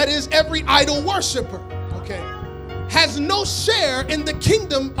 that is every idol worshiper, has no share in the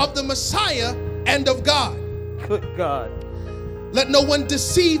kingdom of the Messiah and of God. Good God. Let no one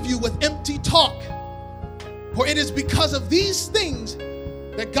deceive you with empty talk, for it is because of these things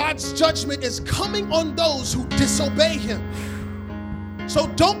that God's judgment is coming on those who disobey him. So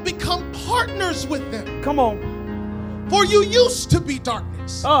don't become partners with them. Come on. For you used to be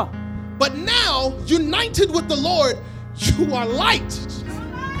darkness. But now, united with the Lord, you are light.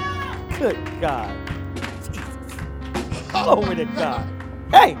 Good God. Glory to God.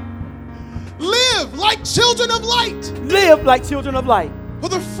 Hey. Live like children of light. Live like children of light. For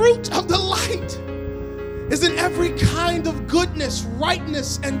the fruit of the light is in every kind of goodness,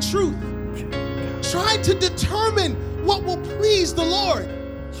 rightness, and truth. Try to determine what will please the Lord.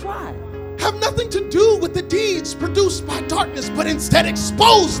 Try. Have nothing to do with the deeds produced by darkness, but instead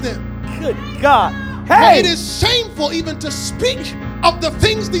expose them. Good God. Hey. For it is shameful even to speak of the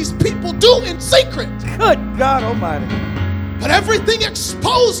things these people do in secret. Good God Almighty. But everything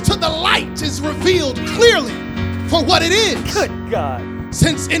exposed to the light is revealed clearly for what it is. Good God.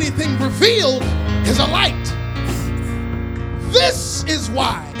 Since anything revealed is a light. This is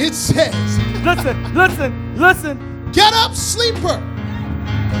why it says, listen. get up, sleeper.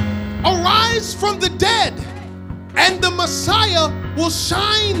 Arise from the dead, and the Messiah will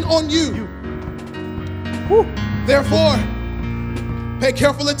shine on you. Therefore, pay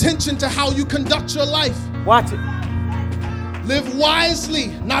careful attention to how you conduct your life. Watch it. Live wisely,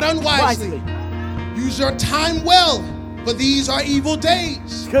 not unwisely. Use your time well, for these are evil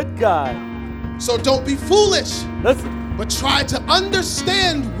days. Good God. So don't be foolish. Listen. But try to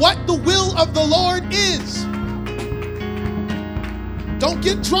understand what the will of the Lord is. Don't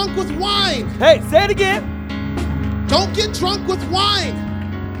get drunk with wine. Hey, say it again. Don't get drunk with wine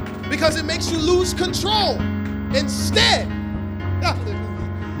because it makes you lose control. Instead,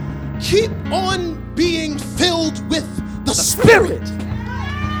 keep on being filled with the Spirit.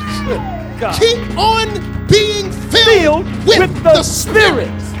 God. Keep on being filled with the Spirit.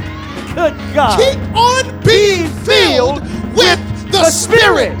 Good God. Keep on being filled with the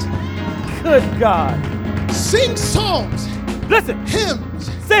Spirit. Good God. Sing songs. Listen.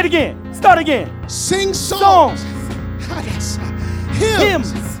 Hymns. Say it again. Start again. Sing songs.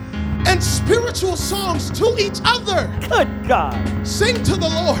 Hymns. And spiritual songs to each other. Good God. Sing to the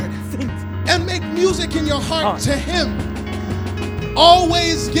Lord. And make music in your heart to Him.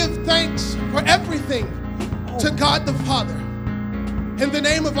 Always give thanks for everything to God the Father. In the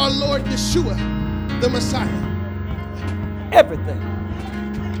name of our Lord Yeshua, the Messiah. Everything.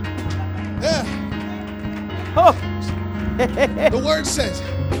 Yeah. Oh. The word says,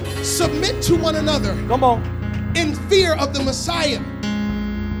 submit to one another. Come on. In fear of the Messiah.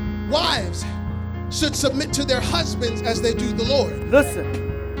 Wives should submit to their husbands as they do the Lord.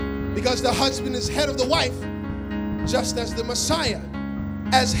 Listen. Because the husband is head of the wife, just as the Messiah,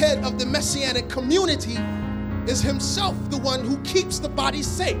 as head of the messianic community, is himself the one who keeps the body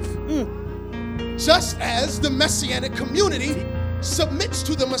safe. Just as the messianic community submits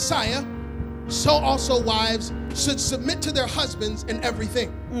to the Messiah, so also wives should submit to their husbands in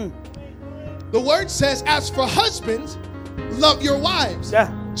everything. The word says, as for husbands, love your wives,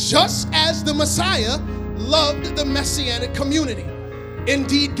 just as the Messiah loved the messianic community.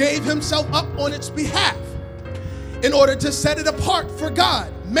 Indeed gave himself up on its behalf in order to set it apart for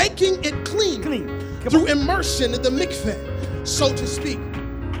God, making it clean through immersion in the mikveh, so to speak,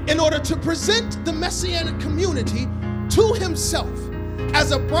 in order to present the messianic community to himself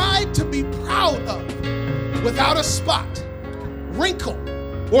as a bride to be proud of, without a spot, wrinkle,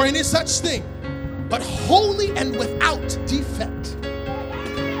 or any such thing, but holy and without defect.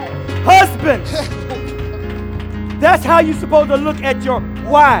 Husbands, that's how you're supposed to look at your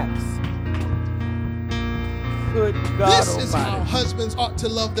wives. Good God This Almighty. is how husbands ought to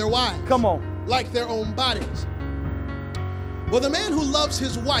love their wives. Come on. Like their own bodies. Well, the man who loves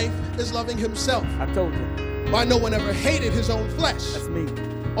his wife is loving himself. I told you. Why no one ever hated his own flesh. That's me.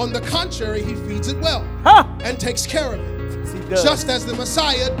 On the contrary, he feeds it well and takes care of it. Yes, he does. Just as the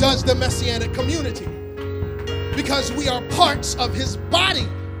Messiah does the messianic community. Because we are parts of his body.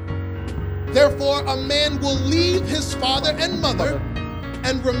 Therefore, a man will leave his father and mother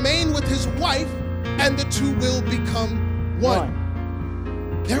and remain with his wife, and the two will become one.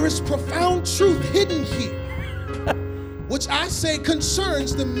 There is profound truth hidden here, which I say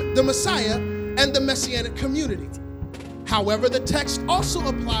concerns the Messiah and the messianic community. However, the text also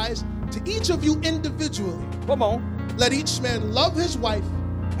applies to each of you individually. Come on. Let each man love his wife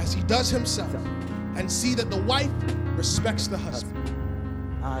as he does himself, and see that the wife respects the husband.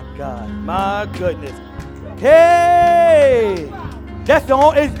 My God, my goodness. Hey, that's the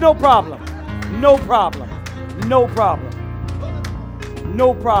only, it's no problem. No problem. No problem.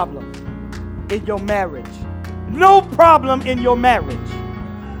 No problem in your marriage. No problem in your marriage.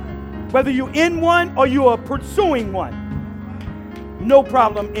 Whether you're in one or you are pursuing one. No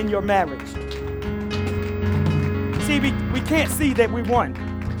problem in your marriage. See, we can't see that we won.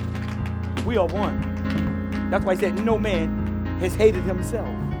 We are one. That's why he said no man has hated himself.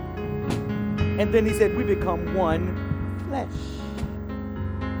 And then he said we become one flesh.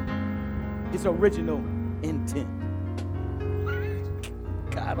 It's original intent.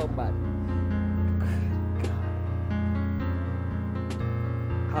 God Almighty.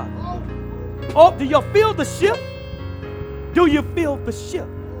 God. Oh, do you feel the shift? Do you feel the shift?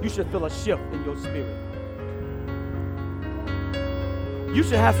 You should feel a shift in your spirit. You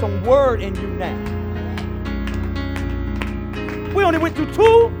should have some word in you now. We only went through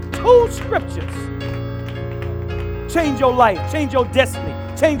two scriptures. Change your life, change your destiny,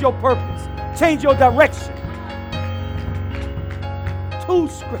 change your purpose, change your direction. 2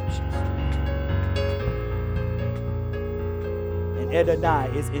 scriptures. And Adonai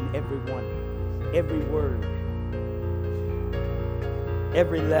is in every one, every word.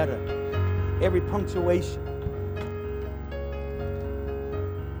 every letter, every punctuation.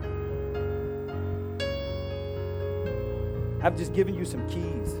 I've just given you some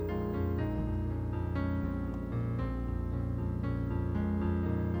keys.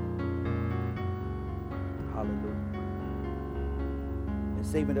 Hallelujah. And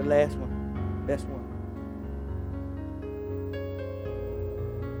saving the last one, best one.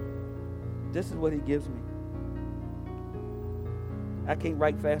 This is what he gives me. I can't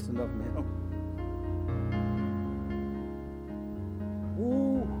write fast enough, man.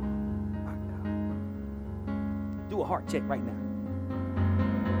 Ooh, my God. Do a heart check right now.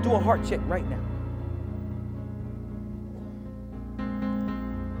 Do a heart check right now.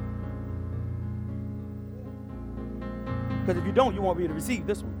 Because if you don't, you won't be able to receive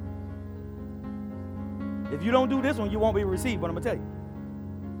this one. If you don't do this one, you won't be able to receive what I'm going to tell you.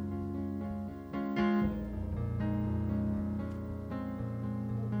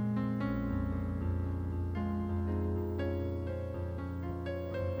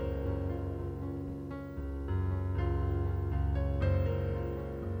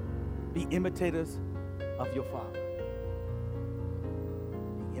 Be imitators of your Father.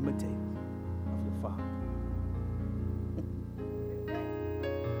 Be imitators of your Father.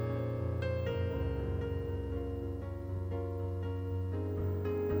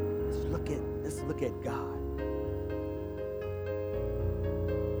 Let's look at God.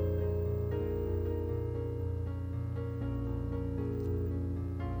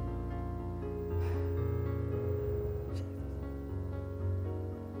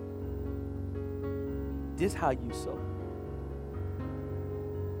 This is how you sow.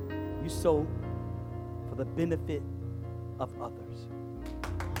 You sow for the benefit of others.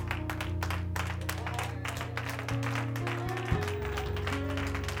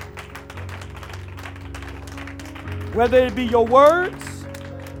 Whether it be your words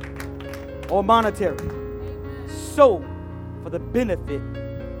or monetary. Sow for the benefit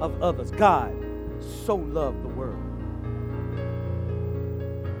of others. God so loved the world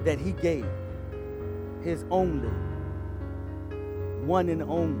that he gave his only, one and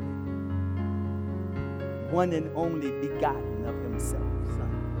only begotten of himself,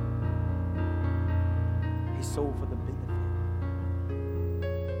 son. He sold for the benefit.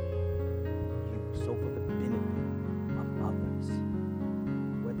 You sold for the benefit of others.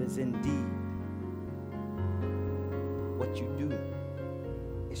 Whether it's indeed what you do,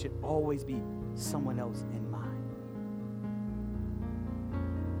 it should always be someone else in mind.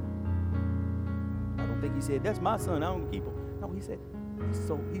 I think he said, that's my son, I don't keep him. No, he said,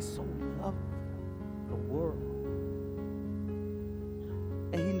 he so loved the world.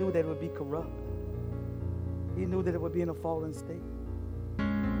 And he knew that it would be corrupt. He knew that it would be in a fallen state.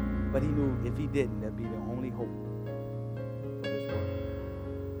 But he knew if he didn't, that'd be the only hope for this world,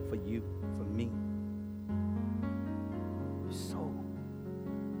 for you, for me. So,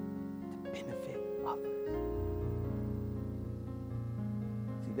 to benefit others.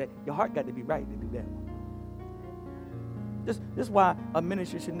 See, that your heart got to be right to do that one. This is why a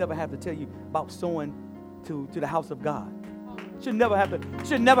ministry should never have to tell you about sowing to the house of God. Should never have to.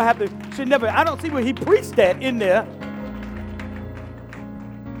 I don't see where he preached that in there.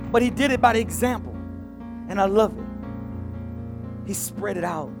 But he did it by the example. And I love it. He spread it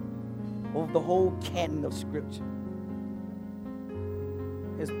out over the whole canon of Scripture.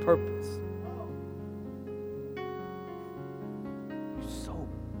 His purpose. You sow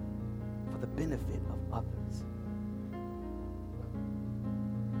for the benefit of others.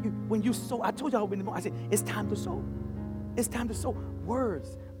 When you sow, I told y'all in the morning, I said, it's time to sow. It's time to sow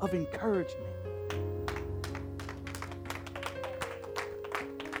words of encouragement.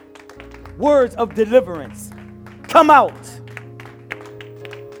 Words of deliverance. Come out.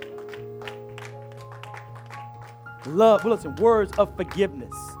 Love, listen, words of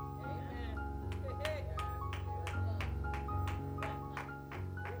forgiveness.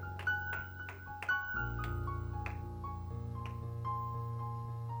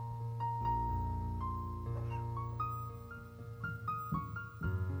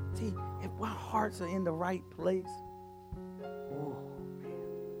 See, if our hearts are in the right place, oh man.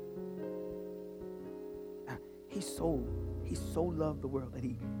 He so loved the world that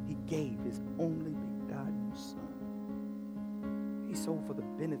he gave his only begotten son. He sold for the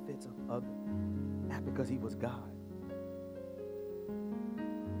benefits of others, not because he was God.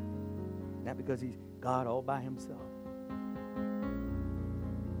 Not because he's God all by himself.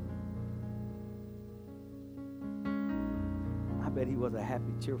 I bet he was a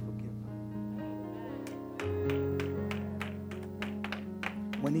happy, cheerful giver.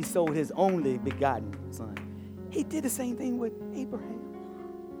 When he sold his only begotten son, he did the same thing with Abraham.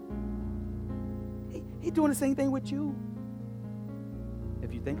 He's doing the same thing with you,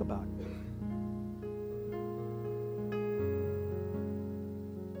 if you think about it.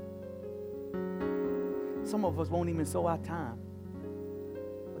 Some of us won't even sow our time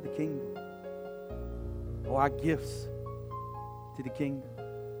for the kingdom or our gifts to the kingdom.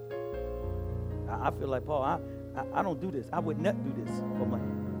 I feel like, Paul, I don't do this. I would not do this for money.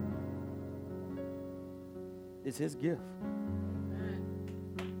 It's his gift.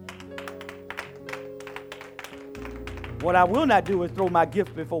 What I will not do is throw my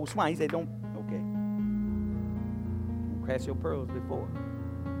gift before swine. He said, don't, okay. Don't crash your pearls before.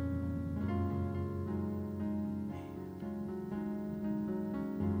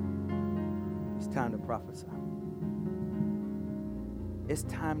 It's time to prophesy. It's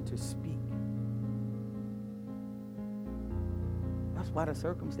time to speak. That's why the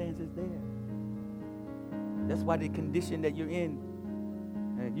circumstance is there. That's why the condition that you're in,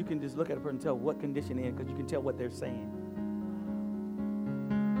 and you can just look at a person and tell what condition they're in because you can tell what they're saying.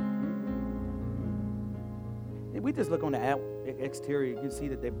 If we just look on the exterior, you can see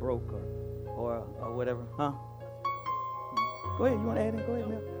that they're broke or whatever. Huh? Go ahead. You want to add in? Go ahead,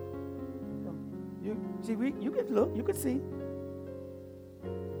 Mel. You can look. You can see.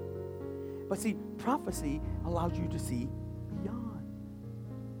 But see, prophecy allows you to see beyond.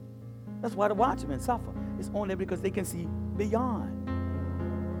 That's why the watchmen suffer. It's only because they can see beyond.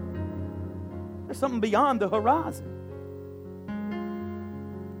 There's something beyond the horizon.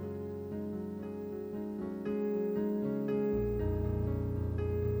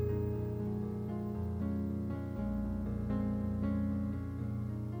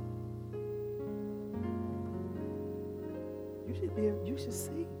 You should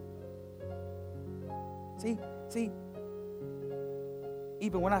see. See,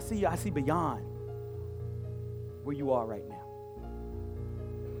 even when I see you, I see beyond where you are right now.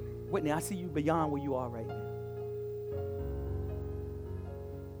 Whitney, I see you beyond where you are right now.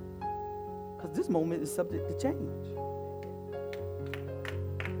 Because this moment is subject to change.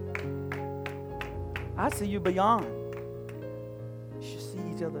 I see you beyond. You should see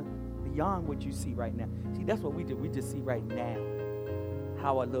each other beyond what you see right now. See, that's what we do. We just see right now.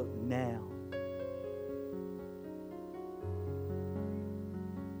 How I look now.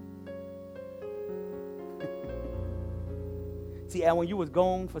 See, and when you was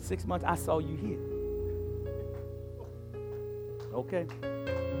gone for 6 months, I saw you here. Okay.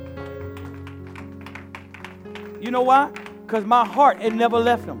 You know why? Because my heart had never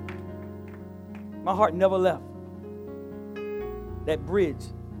left him. My heart never left. That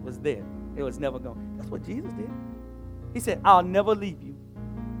bridge was there. It was never gone. That's what Jesus did. He said, I'll never leave you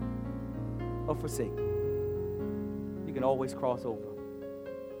or forsake you. You can always cross over.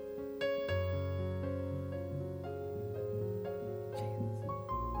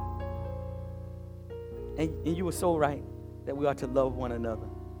 And you were so right that we ought to love one another.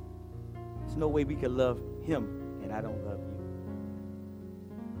 There's no way we can love him and I don't love you.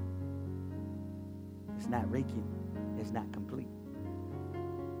 It's not Reiki. It's not complete.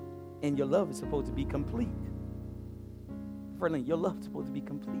 And your love is supposed to be complete. Friendly, your love is supposed to be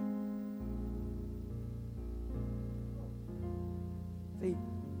complete. See,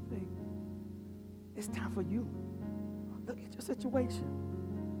 it's time for you. Look at your situation.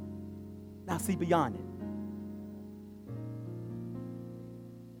 Now see beyond it.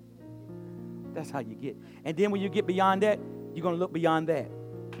 That's how you get. And then when you get beyond that, you're going to look beyond that.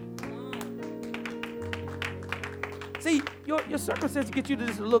 See, your circumstances get you to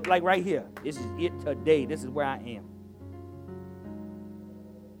just look like right here. This is it today. This is where I am.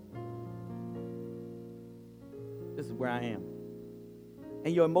 This is where I am.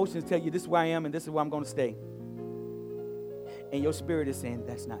 And your emotions tell you this is where I am and this is where I'm going to stay. And your spirit is saying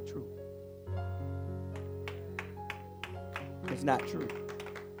that's not true. It's not true.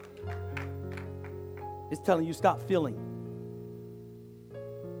 It's telling you stop feeling.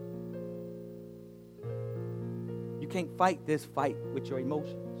 You can't fight this fight with your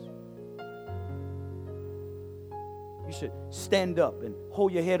emotions. You should stand up and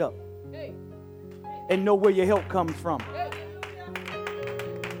hold your head up and know where your help comes from.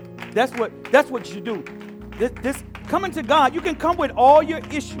 That's what you do. This coming to God, you can come with all your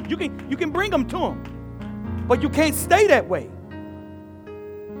issues. You can bring them to him. But you can't stay that way.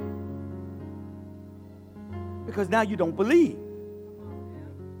 Because now you don't believe.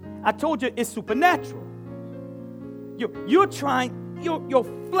 I told you it's supernatural. You're trying, your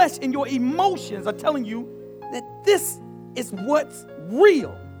flesh and your emotions are telling you that this is what's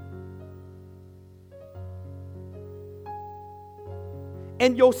real.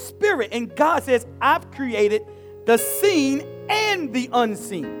 And your spirit, and God says, I've created the seen and the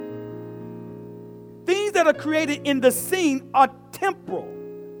unseen. Things that are created in the seen are temporal.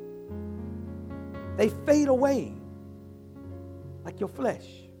 They fade away, like your flesh,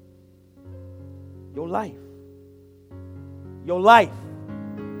 your life. Your life.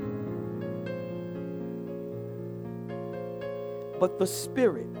 But the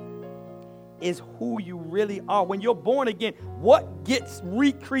Spirit is who you really are. When you're born again, what gets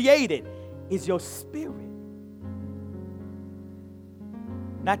recreated is your spirit.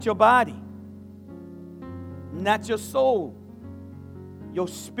 Not your body. Not your soul. Your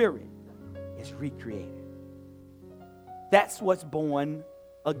spirit is recreated. That's what's born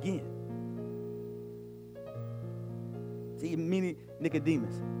again. See, many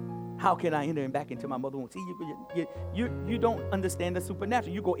Nicodemus, how can I enter back into my mother's womb? See, you don't understand the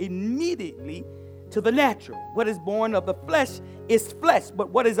supernatural. You go immediately to the natural. What is born of the flesh is flesh, but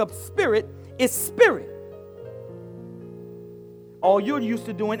what is of spirit is spirit. All you're used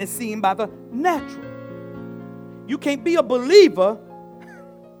to doing is seeing by the natural. You can't be a believer.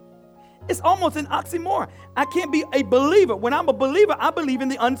 It's almost an oxymoron. I can't be a believer. When I'm a believer, I believe in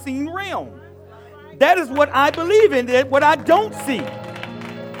the unseen realm. That is what I believe in. That what I don't see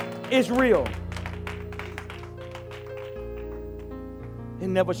is real. It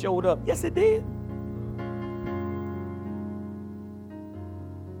never showed up. Yes, it did.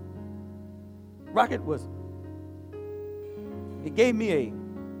 Rocket was. It gave me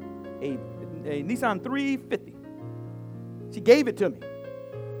a Nissan 350. She gave it to me.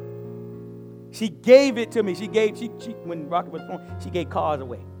 She gave it to me. She when Rocket was born, she gave cars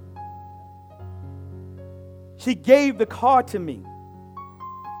away. She gave the car to me.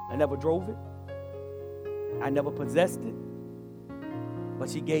 I never drove it. I never possessed it. But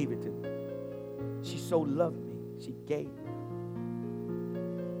she gave it to me. She so loved me. She gave it.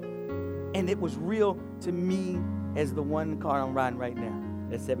 And it was real to me as the one car I'm riding right now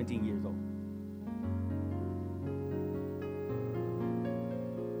at 17 years old.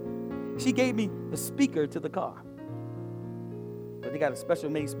 She gave me the speaker to the car. But they got a special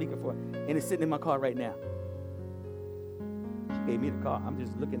made speaker for it. And it's sitting in my car right now. She gave me the car. I'm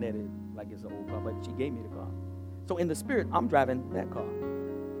just looking at it like it's an old car, but she gave me the car. So in the spirit, I'm driving that car.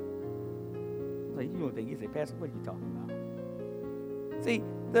 So you don't think, you say, Pastor, what are you talking about? See,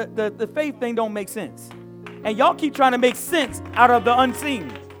 the faith thing don't make sense. And y'all keep trying to make sense out of the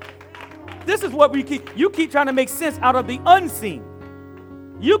unseen. This is what you keep trying to make sense out of the unseen.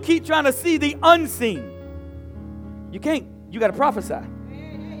 You keep trying to see the unseen. You can't. You got to prophesy.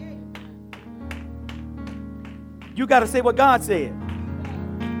 You got to say what God said.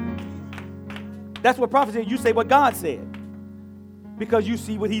 That's what prophecy is. You say what God said. Because you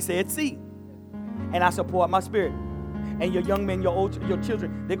see what he said, see. And I support my spirit. And your young men, your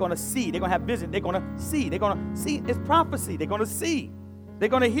children, they're going to see. They're going to have vision. They're going to see. They're going to see. It's prophecy. They're going to see. They're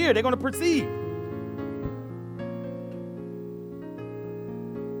going to hear. They're going to perceive.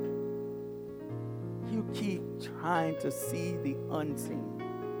 You keep trying to see the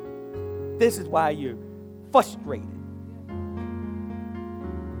unseen. This is why you're frustrated.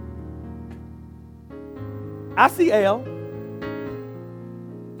 I see Al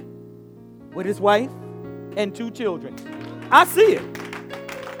with his wife and 2 children. I see it.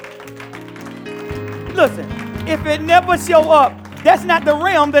 Listen, if it never show up, that's not the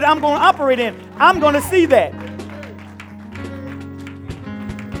realm that I'm going to operate in. I'm going to see that.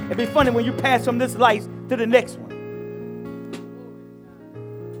 It'd be funny when you pass from this life to the next one.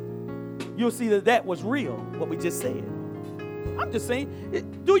 You'll see that was real, what we just said. I'm just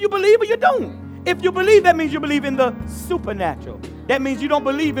saying, do you believe or you don't? If you believe, that means you believe in the supernatural. That means you don't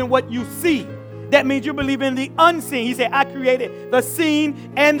believe in what you see. That means you believe in the unseen. He said, I created the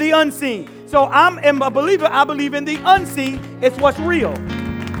seen and the unseen. So I'm a believer. I believe in the unseen. It's what's real.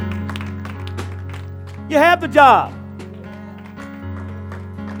 You have the job.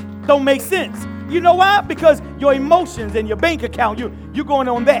 Don't make sense. You know why? Because your emotions and your bank account, you're going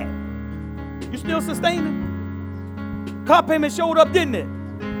on that. You still sustaining? Car payment showed up, didn't it?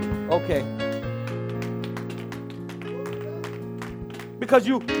 Okay. Because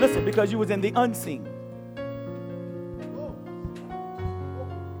you was in the unseen.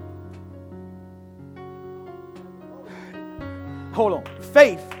 Hold on.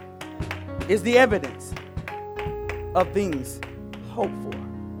 Faith is the evidence of things hoped for.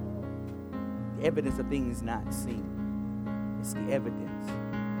 The evidence of things not seen. It's the evidence,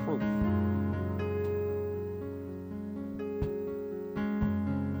 proof.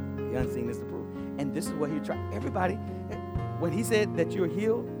 The unseen is the proof. And this is what he tried. Everybody, when he said that you're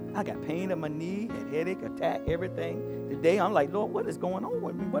healed, I got pain in my knee, had headache, attack, everything. Today, I'm like, Lord, what is going on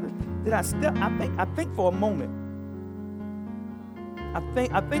with me? Did I step? I think for a moment. I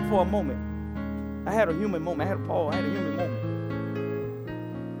think for a moment I had a human moment. I had a human moment.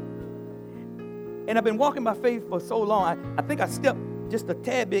 And I've been walking by faith for so long. I think I stepped just a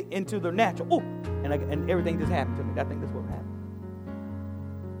tad bit into the natural. Ooh, and everything just happened to me. I think that's what happened.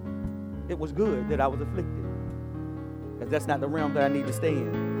 It was good that I was afflicted, because that's not the realm that I need to stay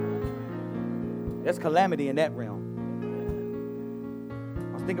in. There's calamity in that realm.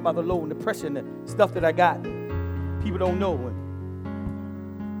 I was thinking about the load and the pressure and the stuff that I got. People don't know.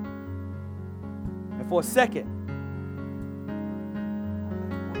 And for a second,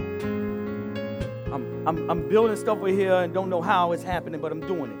 I'm building stuff over here and don't know how it's happening, but I'm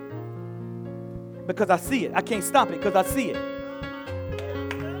doing it because I see it. I can't stop it because I see it.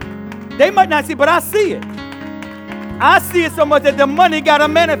 They might not see it, but I see it. I see it so much that the money got to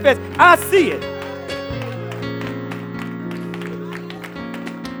manifest. I see it.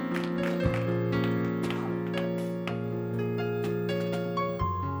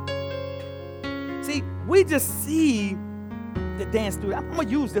 See, we just see the dance through. I'm going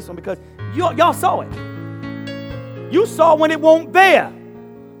to use this one because y'all saw it. You saw when it won't there,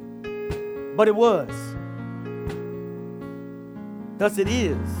 but it was. Thus it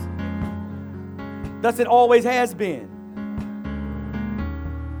is. Thus it always has been.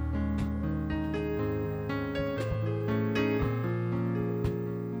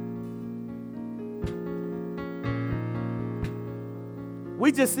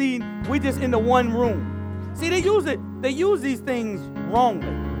 We just in the one room. See, they use these things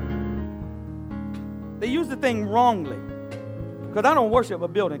wrongly. They use the thing wrongly. Because I don't worship a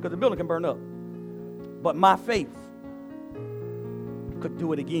building, because the building can burn up. But my faith could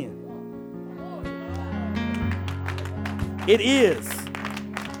do it again. It is.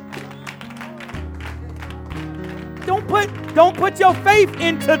 Don't put your faith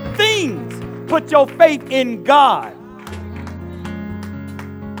into things. Put your faith in God.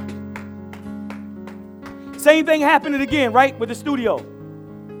 Same thing happened again, right, with the studio.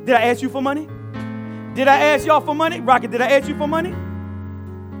 Did I ask you for money? Did I ask y'all for money? Rocket, did I ask you for money?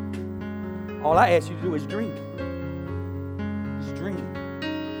 All I ask you to do is dream. Just dream.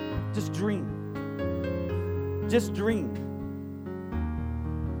 Just dream. Just dream.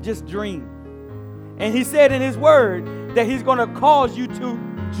 Just dream. And he said in his word that he's going to cause you to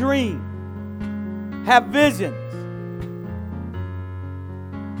dream. Have visions.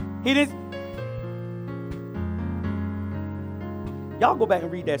 He didn't. Y'all go back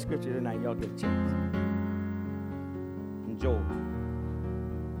and read that scripture tonight. Y'all get a chance. From Joel.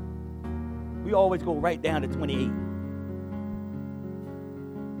 We always go right down to 28.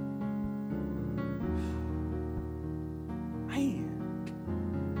 Man.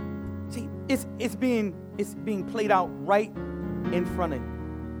 See, it's being played out right in front of you.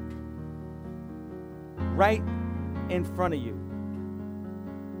 Right in front of you.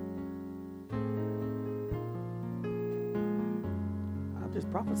 I'm just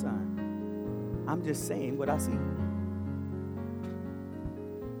prophesying. I'm just saying what I see.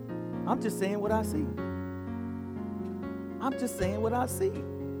 I'm just saying what I see. I'm just saying what I see.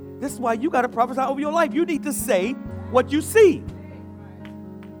 This is why you got to prophesy over your life. You need to say what you see.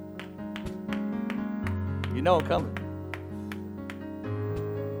 You know it coming.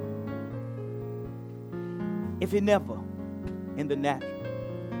 If it never in the natural,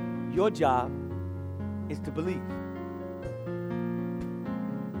 your job is to believe.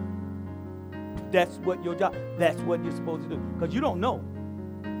 That's what your job, that's what you're supposed to do. Because you don't know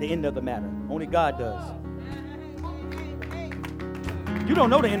the end of the matter. Only God does. You don't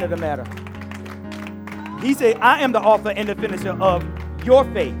know the end of the matter. He said, I am the author and the finisher of your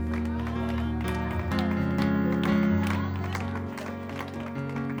faith.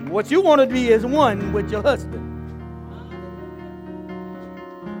 What you want to be is one with your husband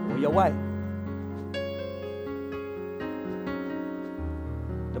or your wife.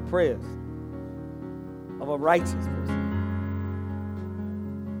 The prayers of a righteous person.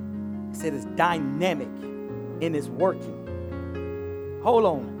 He said it's dynamic in its working. Hold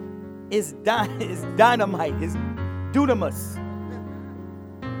on. It's dynamite. It's dunamis.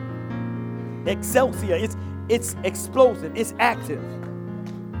 Excelsior. It's explosive. It's active.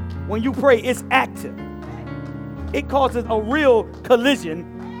 When you pray, it's active. It causes a real collision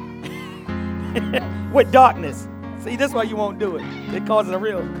with darkness. See, that's why you won't do it. It causes a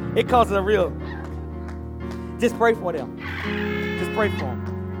real. Just pray for them. Just pray for them.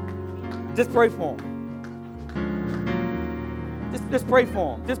 Just pray for them. Just pray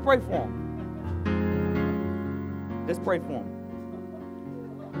for them. Just pray for them. Just pray for them.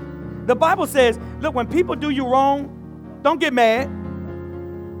 The Bible says, look, when people do you wrong, don't get mad.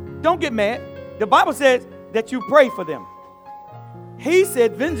 Don't get mad. The Bible says that you pray for them. He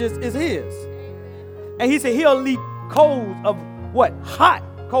said vengeance is his. And he said he'll leap coals of what? Hot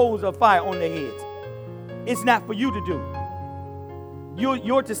coals of fire on their heads. It's not for you to do.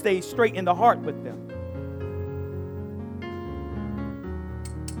 You're to stay straight in the heart with them.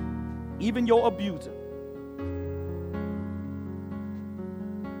 Even your abuser.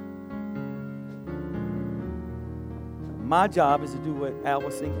 My job is to do what Al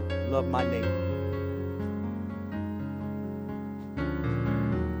was singing, love my neighbor.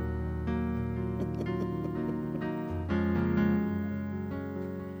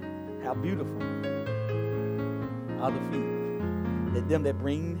 How beautiful are the feet that them that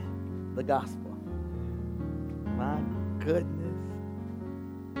bring the gospel. My goodness.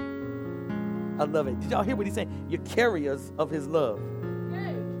 I love it. Did y'all hear what he's saying? You're carriers of his love.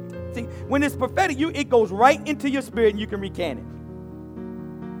 See, when it's prophetic, it goes right into your spirit and you can recant it.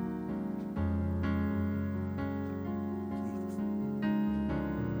 Jesus.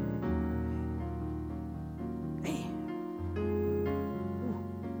 Man.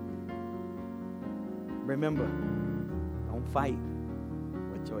 Remember, don't fight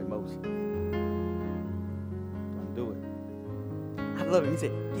with your emotions. Don't do it. I love it. He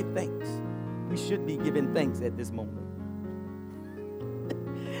said, give thanks. We should be giving thanks at this moment.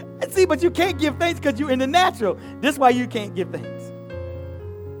 And see, but you can't give thanks because you're in the natural. That's why you can't give thanks.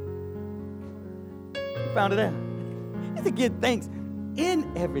 You found it out. You have to give thanks in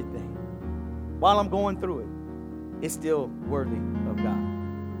everything. While I'm going through it, it's still worthy of God.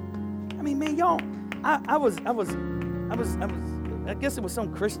 I mean, man, y'all, I guess it was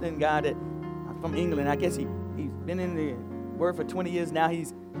some Christian guy that from England. I guess he's been in the Word for 20 years now.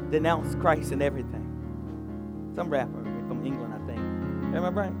 He's denounced Christ and everything. Some rapper from England, I think. Am I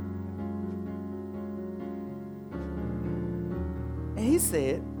right? And he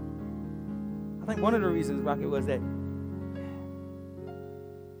said, I think one of the reasons, Rocky, was that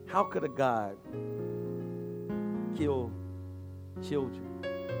how could a God kill children?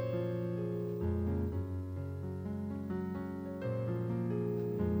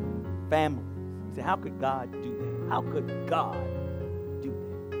 Families. He said, how could God do that? How could God do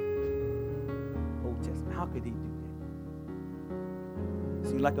that? Old Testament, how could he do that?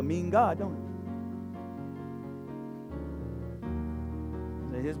 Seems like a mean God, don't it?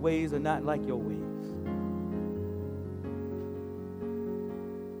 So his ways are not like your ways.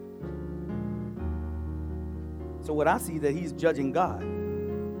 So what I see that he's judging God.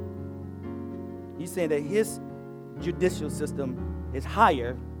 He's saying that his judicial system is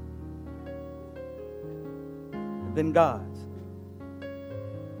higher than God's.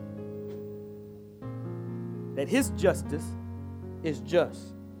 That his justice is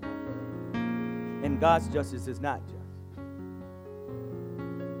just and God's justice is not just.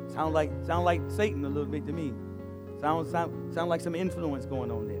 Sound like Satan a little bit to me. Sound like some influence going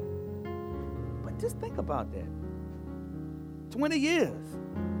on there. But just think about that. 20 years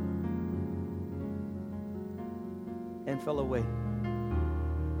and fell away.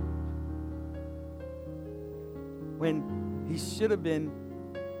 When he should have been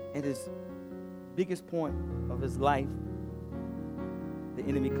at his biggest point of his life, the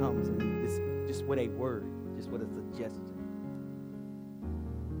enemy comes and just with a word, just with a suggestion.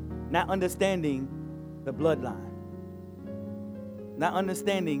 Not understanding the bloodline. Not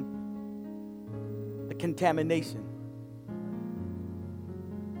understanding the contamination.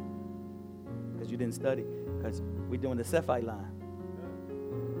 Because you didn't study. Because we're doing the Prophesy line.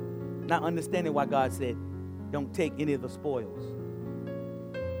 Not understanding why God said, don't take any of the spoils.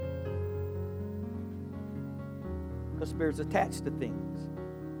 Because spirits attached to things.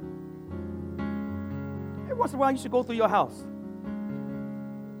 Every once in a while, you should go through your house.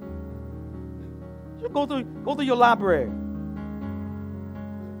 You should go through your library.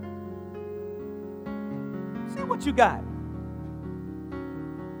 See what you got.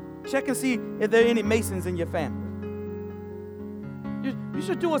 Check and see if there are any Masons in your family. You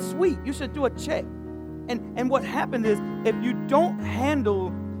should do a sweep. You should do a check. And what happened is, if you don't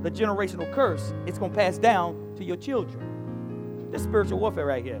handle the generational curse, it's going to pass down to your children. This spiritual warfare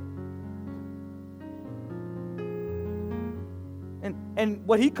right here. And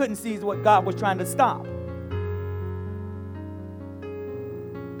what he couldn't see is what God was trying to stop.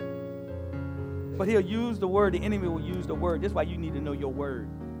 But he'll use the word. The enemy will use the word. That's why you need to know your word.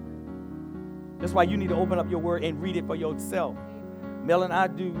 That's why you need to open up your word and read it for yourself. Mel and I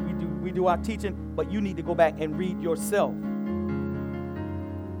we do our teaching, but you need to go back and read yourself.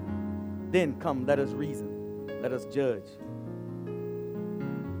 Then come, let us reason. Let us judge.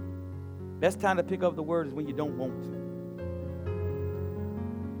 Best time to pick up the word is when you don't want to.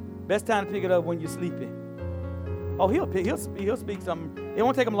 Best time to pick it up when you're sleeping. Oh, he'll speak something. It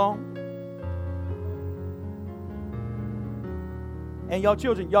won't take him long. And y'all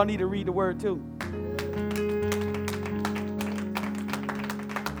children, y'all need to read the word too.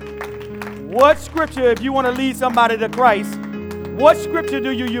 What scripture, if you want to lead somebody to Christ, what scripture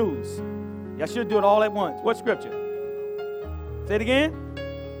do you use? Y'all should do it all at once. What scripture? Say it again.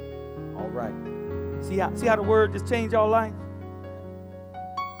 All right. See how the word just changed our life?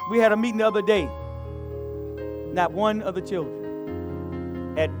 We had a meeting the other day. Not one of the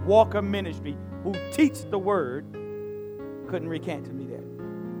children at Walker Ministry who teach the word couldn't recant to me that.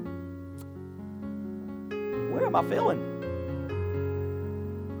 Where am I feeling?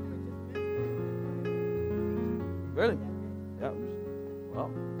 Really? Yeah.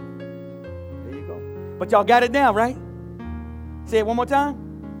 Well, there you go. But y'all got it now, right? Say it one more time.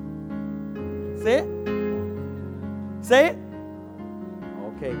 Say it. Say it.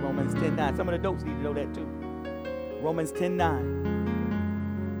 Okay, Romans 10:9. Some of the dopes need to know that too. Romans 10:9.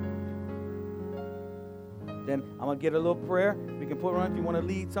 Then I'm going to get a little prayer. We can put it on if you want to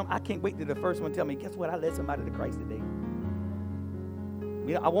lead some. I can't wait till the first one tell me, guess what? I led somebody to Christ today.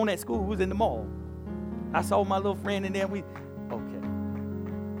 You know, I won at school. Who was in the mall? I saw my little friend in there. Okay.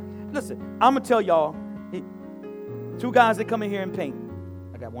 Listen, I'm going to tell y'all, two guys that come in here and paint.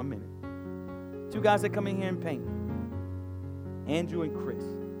 I got 1 minute. Two guys that come in here and paint. Andrew and Chris.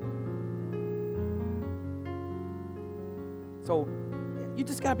 So you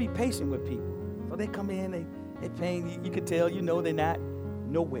just got to be patient with people. So they come in, they paint. You can tell, they're not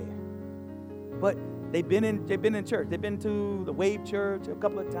nowhere. But they've been in church. They've been to the Wave Church a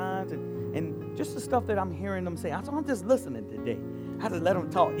couple of times, and just the stuff that I'm hearing them say. So I'm just listening today. I just let them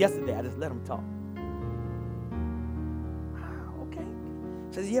talk. Yesterday, I just let them talk. Okay.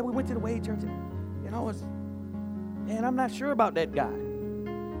 Says, yeah, we went to the Wave Church, and I'm not sure about that guy.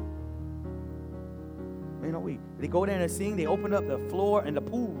 They go there and sing. They open up the floor, and the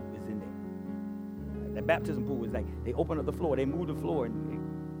pool is in there. The baptism pool is like they open up the floor. They move the floor, and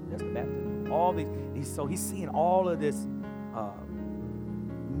that's the baptism. All these. So he's seeing all of this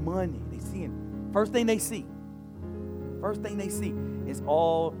money. They seeing first thing they see is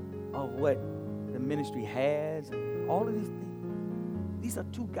all of what the ministry has. All of these things. These are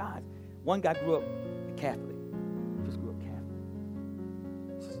two guys. One guy grew up Catholic. Just grew up Catholic.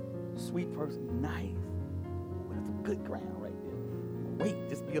 Sweet person, nice. That's a good ground right there. Wait,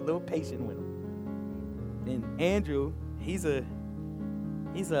 just be a little patient with him. Then Andrew, he's a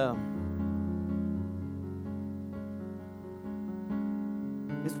it's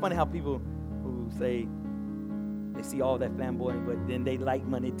funny how people who say they see all that flamboyant, but then they like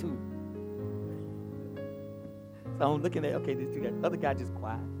money too. So I'm looking at, okay, these two guys, other guy just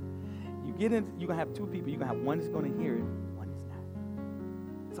quiet. You're gonna have two people. You're gonna have one that's gonna hear it, one that's not.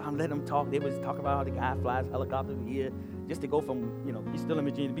 So I'm letting them talk. They was talking about how the guy flies helicopter here just to go from, he's still in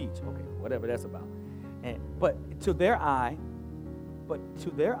Virginia Beach. Okay, whatever that's about. But to their eye,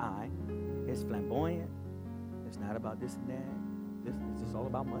 it's flamboyant. It's not about this and that. It's just all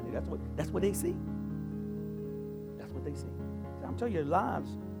about money. That's what they see. That's what they see. So I'm telling you, your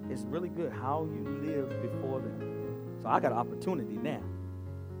lives is really good how you live before them. So I got an opportunity now.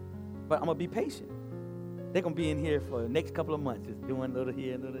 But I'm going to be patient. They're going to be in here for the next couple of months, just doing a little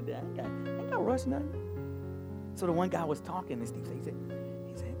here, a little there. I ain't got to rush nothing. So the one guy was talking, and Steve said,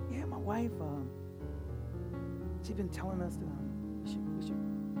 yeah, my wife, she's been telling us that we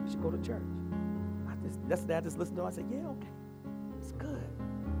should go to church. I just listened to her. I said, yeah, okay. It's good.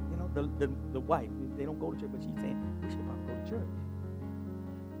 The wife, they don't go to church, but she's saying, we should probably go to church.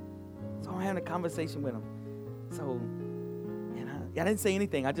 So I'm having a conversation with him. So, I didn't say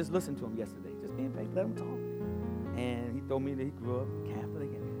anything. I just listened to him yesterday. Just being patient, let him talk. And he told me that he grew up Catholic.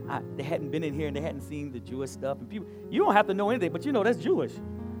 And they hadn't been in here and they hadn't seen the Jewish stuff. And people, you don't have to know anything, but that's Jewish.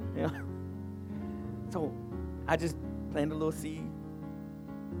 So I just planted a little seed.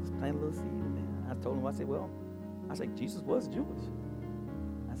 And then I told him, I said, Jesus was Jewish.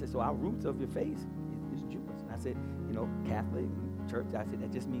 I said, so our roots of your faith is Jewish. And I said, Catholic church. I said,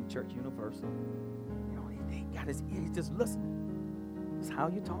 that just means church universal. He got his ear. He's just listening. It's how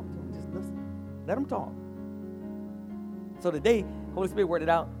you talk to him. Just listen. Let him talk. So today, Holy Spirit worked it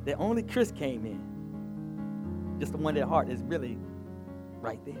out that only Chris came in. Just the one that heart is really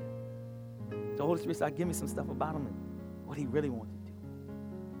right there. So Holy Spirit said, give me some stuff about him and what he really wanted to do.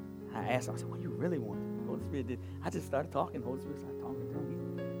 I asked him, I said, what you really want to do? Holy Spirit did. I just started talking. Holy Spirit started talking to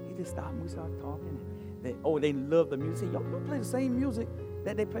him. He just stopped and we started talking. And they love the music. Y'all play the same music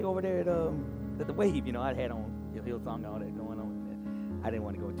that they play over there at the Wave. I had on Hillsong, all that going on. I didn't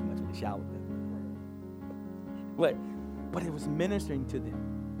want to go too much with the shower. But it was ministering to them.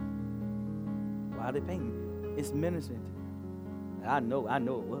 While they painting, it's ministering to them. I know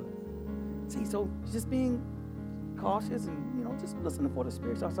it was. See, so just being cautious and, just listening for the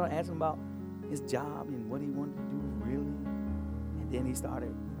Spirit. So I started asking about his job and what he wanted to do really. And then he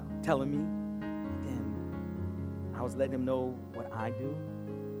started, telling me. And then I was letting him know what I do.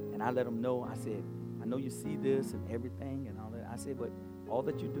 And I let him know, I said, I know you see this and everything and all that. I said, but all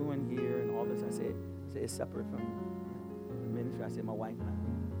that you're doing here and all this, I said it's separate from the ministry. I said, my wife and I,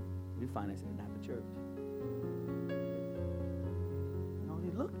 we finance it, not the church.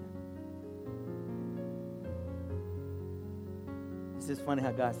 He's looking. It's just funny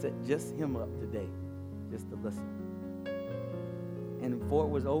how God set just him up today, just to listen. And before it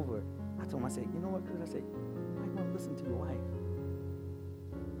was over, I told him, I said, you know what, Chris? I said, you might want to listen to your wife.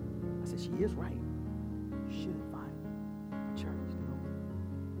 I said, she is right. You should find a church to go to.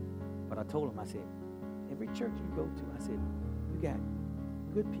 But I told him, I said, every church you go to, I said, you got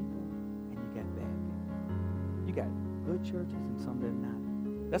good people and you got bad people. You got good churches and some that are not.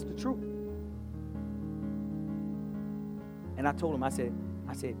 That's the truth. And I told him, I said,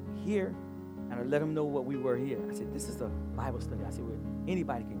 here, and I let him know what we were here. I said, this is a Bible study. I said, where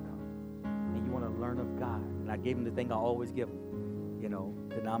anybody can come. And you want to learn of God. And I gave him the thing I always give him,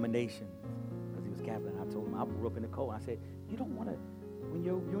 denomination. Because he was Catholic. And I told him, I grew up in the code. I said, you don't want to, when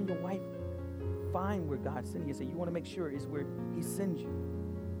you and your wife find where God sends you, I said, you want to make sure it's where he sends you.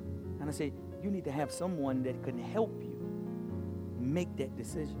 And I said, you need to have someone that can help you make that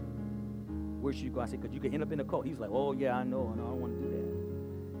decision. Where should you go? I said, because you could end up in a cult. He was like, oh, yeah, I know. No, I don't want to do that.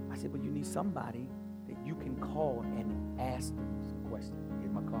 I said, but you need somebody that you can call and ask them some questions.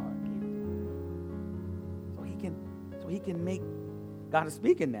 Here's my card. Gave it to him. So he can make, God is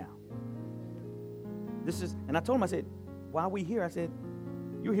speaking now. And I told him, I said, while we here, I said,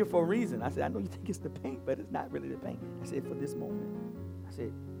 you're here for a reason. I said, I know you think it's the paint, but it's not really the paint. I said, for this moment. I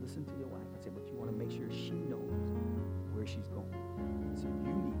said, listen to your wife. I said, but you want to make sure she knows where she's going. I said,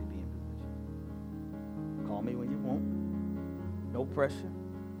 you need to be in position. Call me when you want. No pressure.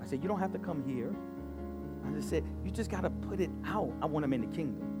 I said, you don't have to come here. I just said, you just got to put it out. I want them in the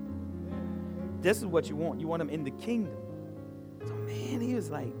kingdom. This is what you want. You want them in the kingdom. So, man, he was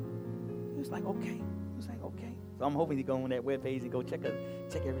like, okay. He was like, okay. So I'm hoping he go on that webpage and go check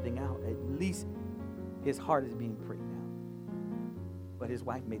everything out. At least his heart is being pricked now. But his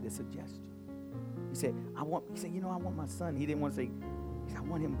wife made the suggestion. He said, I want my son. He didn't want to say, he said, I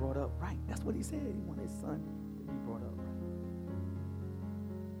want him brought up right. That's what he said. He wanted his son to be brought up right.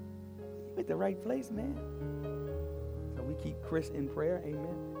 You at the right place, man. So we keep Chris in prayer.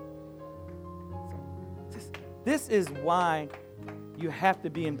 Amen. So this is why you have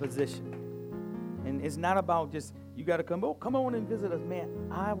to be in position. And it's not about just, you got to come on and visit us. Man,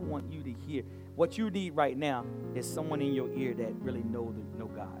 I want you to hear. What you need right now is someone in your ear that really know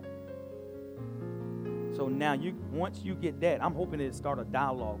God. So now, once you get that, I'm hoping to start a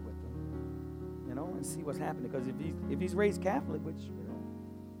dialogue with him, and see what's happening. Because if he's raised Catholic, which,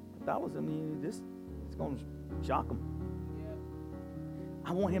 Catholicism, it's going to shock him. Yeah.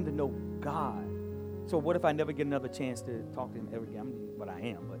 I want him to know God. So what if I never get another chance to talk to him ever again? But I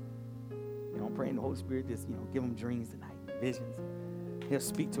am, but, I'm praying the Holy Spirit just, give him dreams tonight, visions. He'll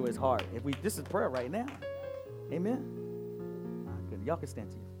speak to his heart. This is prayer right now. Amen. Good. Y'all can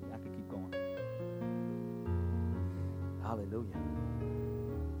stand to you. I can keep going. Hallelujah.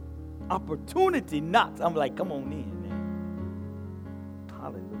 Opportunity knocks. I'm like, come on in, man.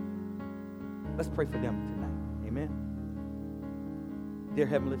 Hallelujah. Let's pray for them tonight. Amen. Dear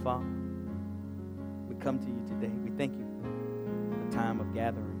Heavenly Father, we come to you today. We thank you for the time of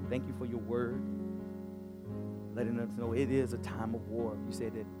gathering. Thank you for your word, letting us know it is a time of war. You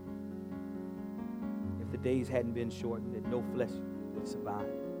said that if the days hadn't been shortened, that no flesh would survive.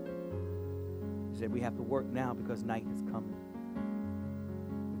 You said we have to work now because night is coming.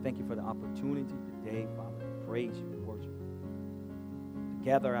 We thank you for the opportunity today, Father, to praise you and worship you, to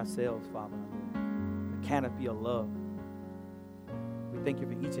gather ourselves, Father, under the canopy of love. We thank you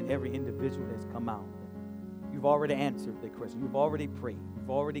for each and every individual that's come out. You've already answered their question. You've already prayed. You've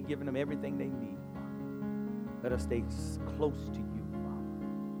already given them everything they need, Father. Let us stay close to you,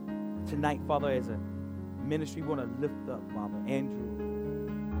 Father. Tonight, Father, as a ministry, we want to lift up, Father, Andrew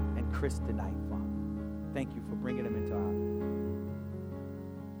and Chris tonight, Father. Thank you for bringing them into our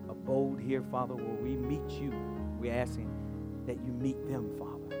abode here, Father, where we meet you. We're asking that you meet them,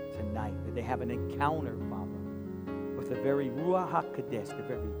 Father, tonight, that they have an encounter, Father, with the very Ruach HaKodesh, the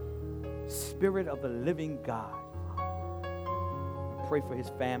very Spirit of the living God, Father. I pray for his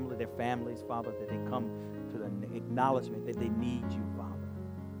family, their families, Father, that they come to the acknowledgement that they need you, Father.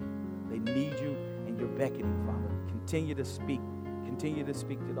 They need you, and you're beckoning, Father. Continue to speak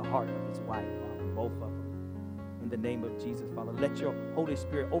to the heart of his wife, Father, both of them. In the name of Jesus, Father, let your Holy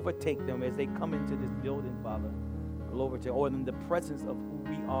Spirit overtake them as they come into this building, Father, Glory to, or in the presence of who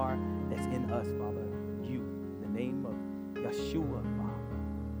we are that's in us, Father. You, in the name of Yeshua, Father.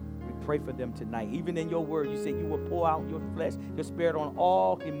 We pray for them tonight. Even in your word, you say you will pour out your flesh, your spirit on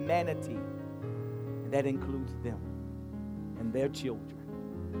all humanity. And that includes them and their children.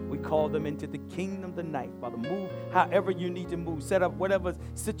 We call them into the kingdom tonight, Father. Move however you need to move. Set up whatever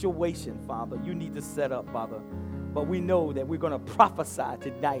situation, Father, you need to set up, Father. But we know that we're going to prophesy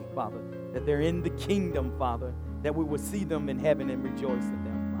tonight, Father, that they're in the kingdom, Father, that we will see them in heaven and rejoice in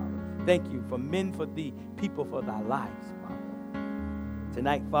them, Father. Thank you for men for thee, people for thy lives, Father.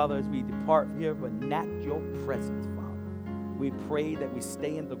 Tonight, Father, as we depart here, but not your presence, Father, we pray that we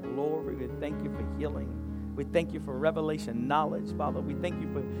stay in the glory. We thank you for healing. We thank you for revelation knowledge, Father. We thank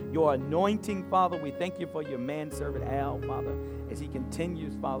you for your anointing, Father. We thank you for your manservant Al, Father, as he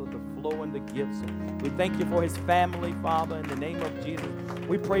continues, Father, to flow in the gifts. We thank you for his family, Father, in the name of Jesus.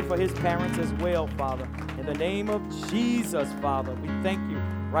 We pray for his parents as well, Father. In the name of Jesus, Father, we thank you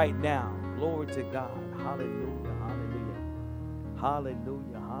right now. Glory to God. Hallelujah, hallelujah.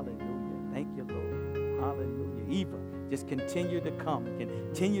 Hallelujah, hallelujah. Thank you, Lord. Hallelujah. Eva, just continue to come.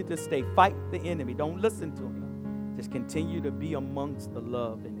 Continue to stay. Fight the enemy. Don't listen to him. Just continue to be amongst the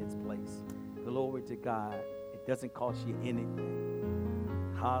love in its place. Glory to God. It doesn't cost you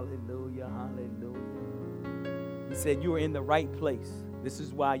anything. Hallelujah, hallelujah. He said you are in the right place. This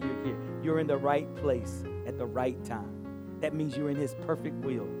is why you're here. You're in the right place at the right time. That means you're in his perfect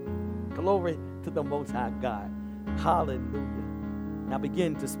will. Glory to the Most High God. Hallelujah. Now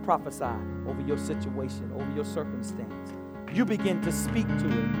begin to prophesy over your situation, over your circumstance. You begin to speak to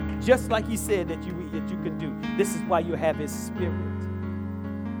it, just like he said that you could do. This is why you have his spirit.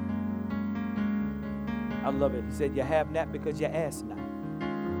 I love it. He said you have not because you ask not.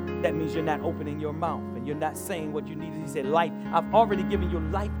 That means you're not opening your mouth and you're not saying what you need. He said life. I've already given you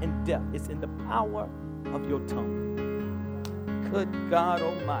life and death. It's in the power of your tongue. Good God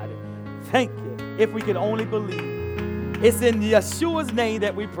Almighty. Thank you. If we could only believe. It's in Yeshua's name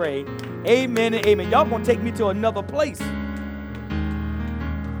that we pray. Amen and amen. Y'all going to take me to another place.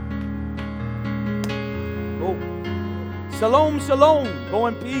 Oh. Shalom, shalom. Go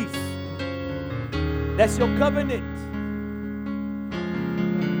in peace. That's your covenant.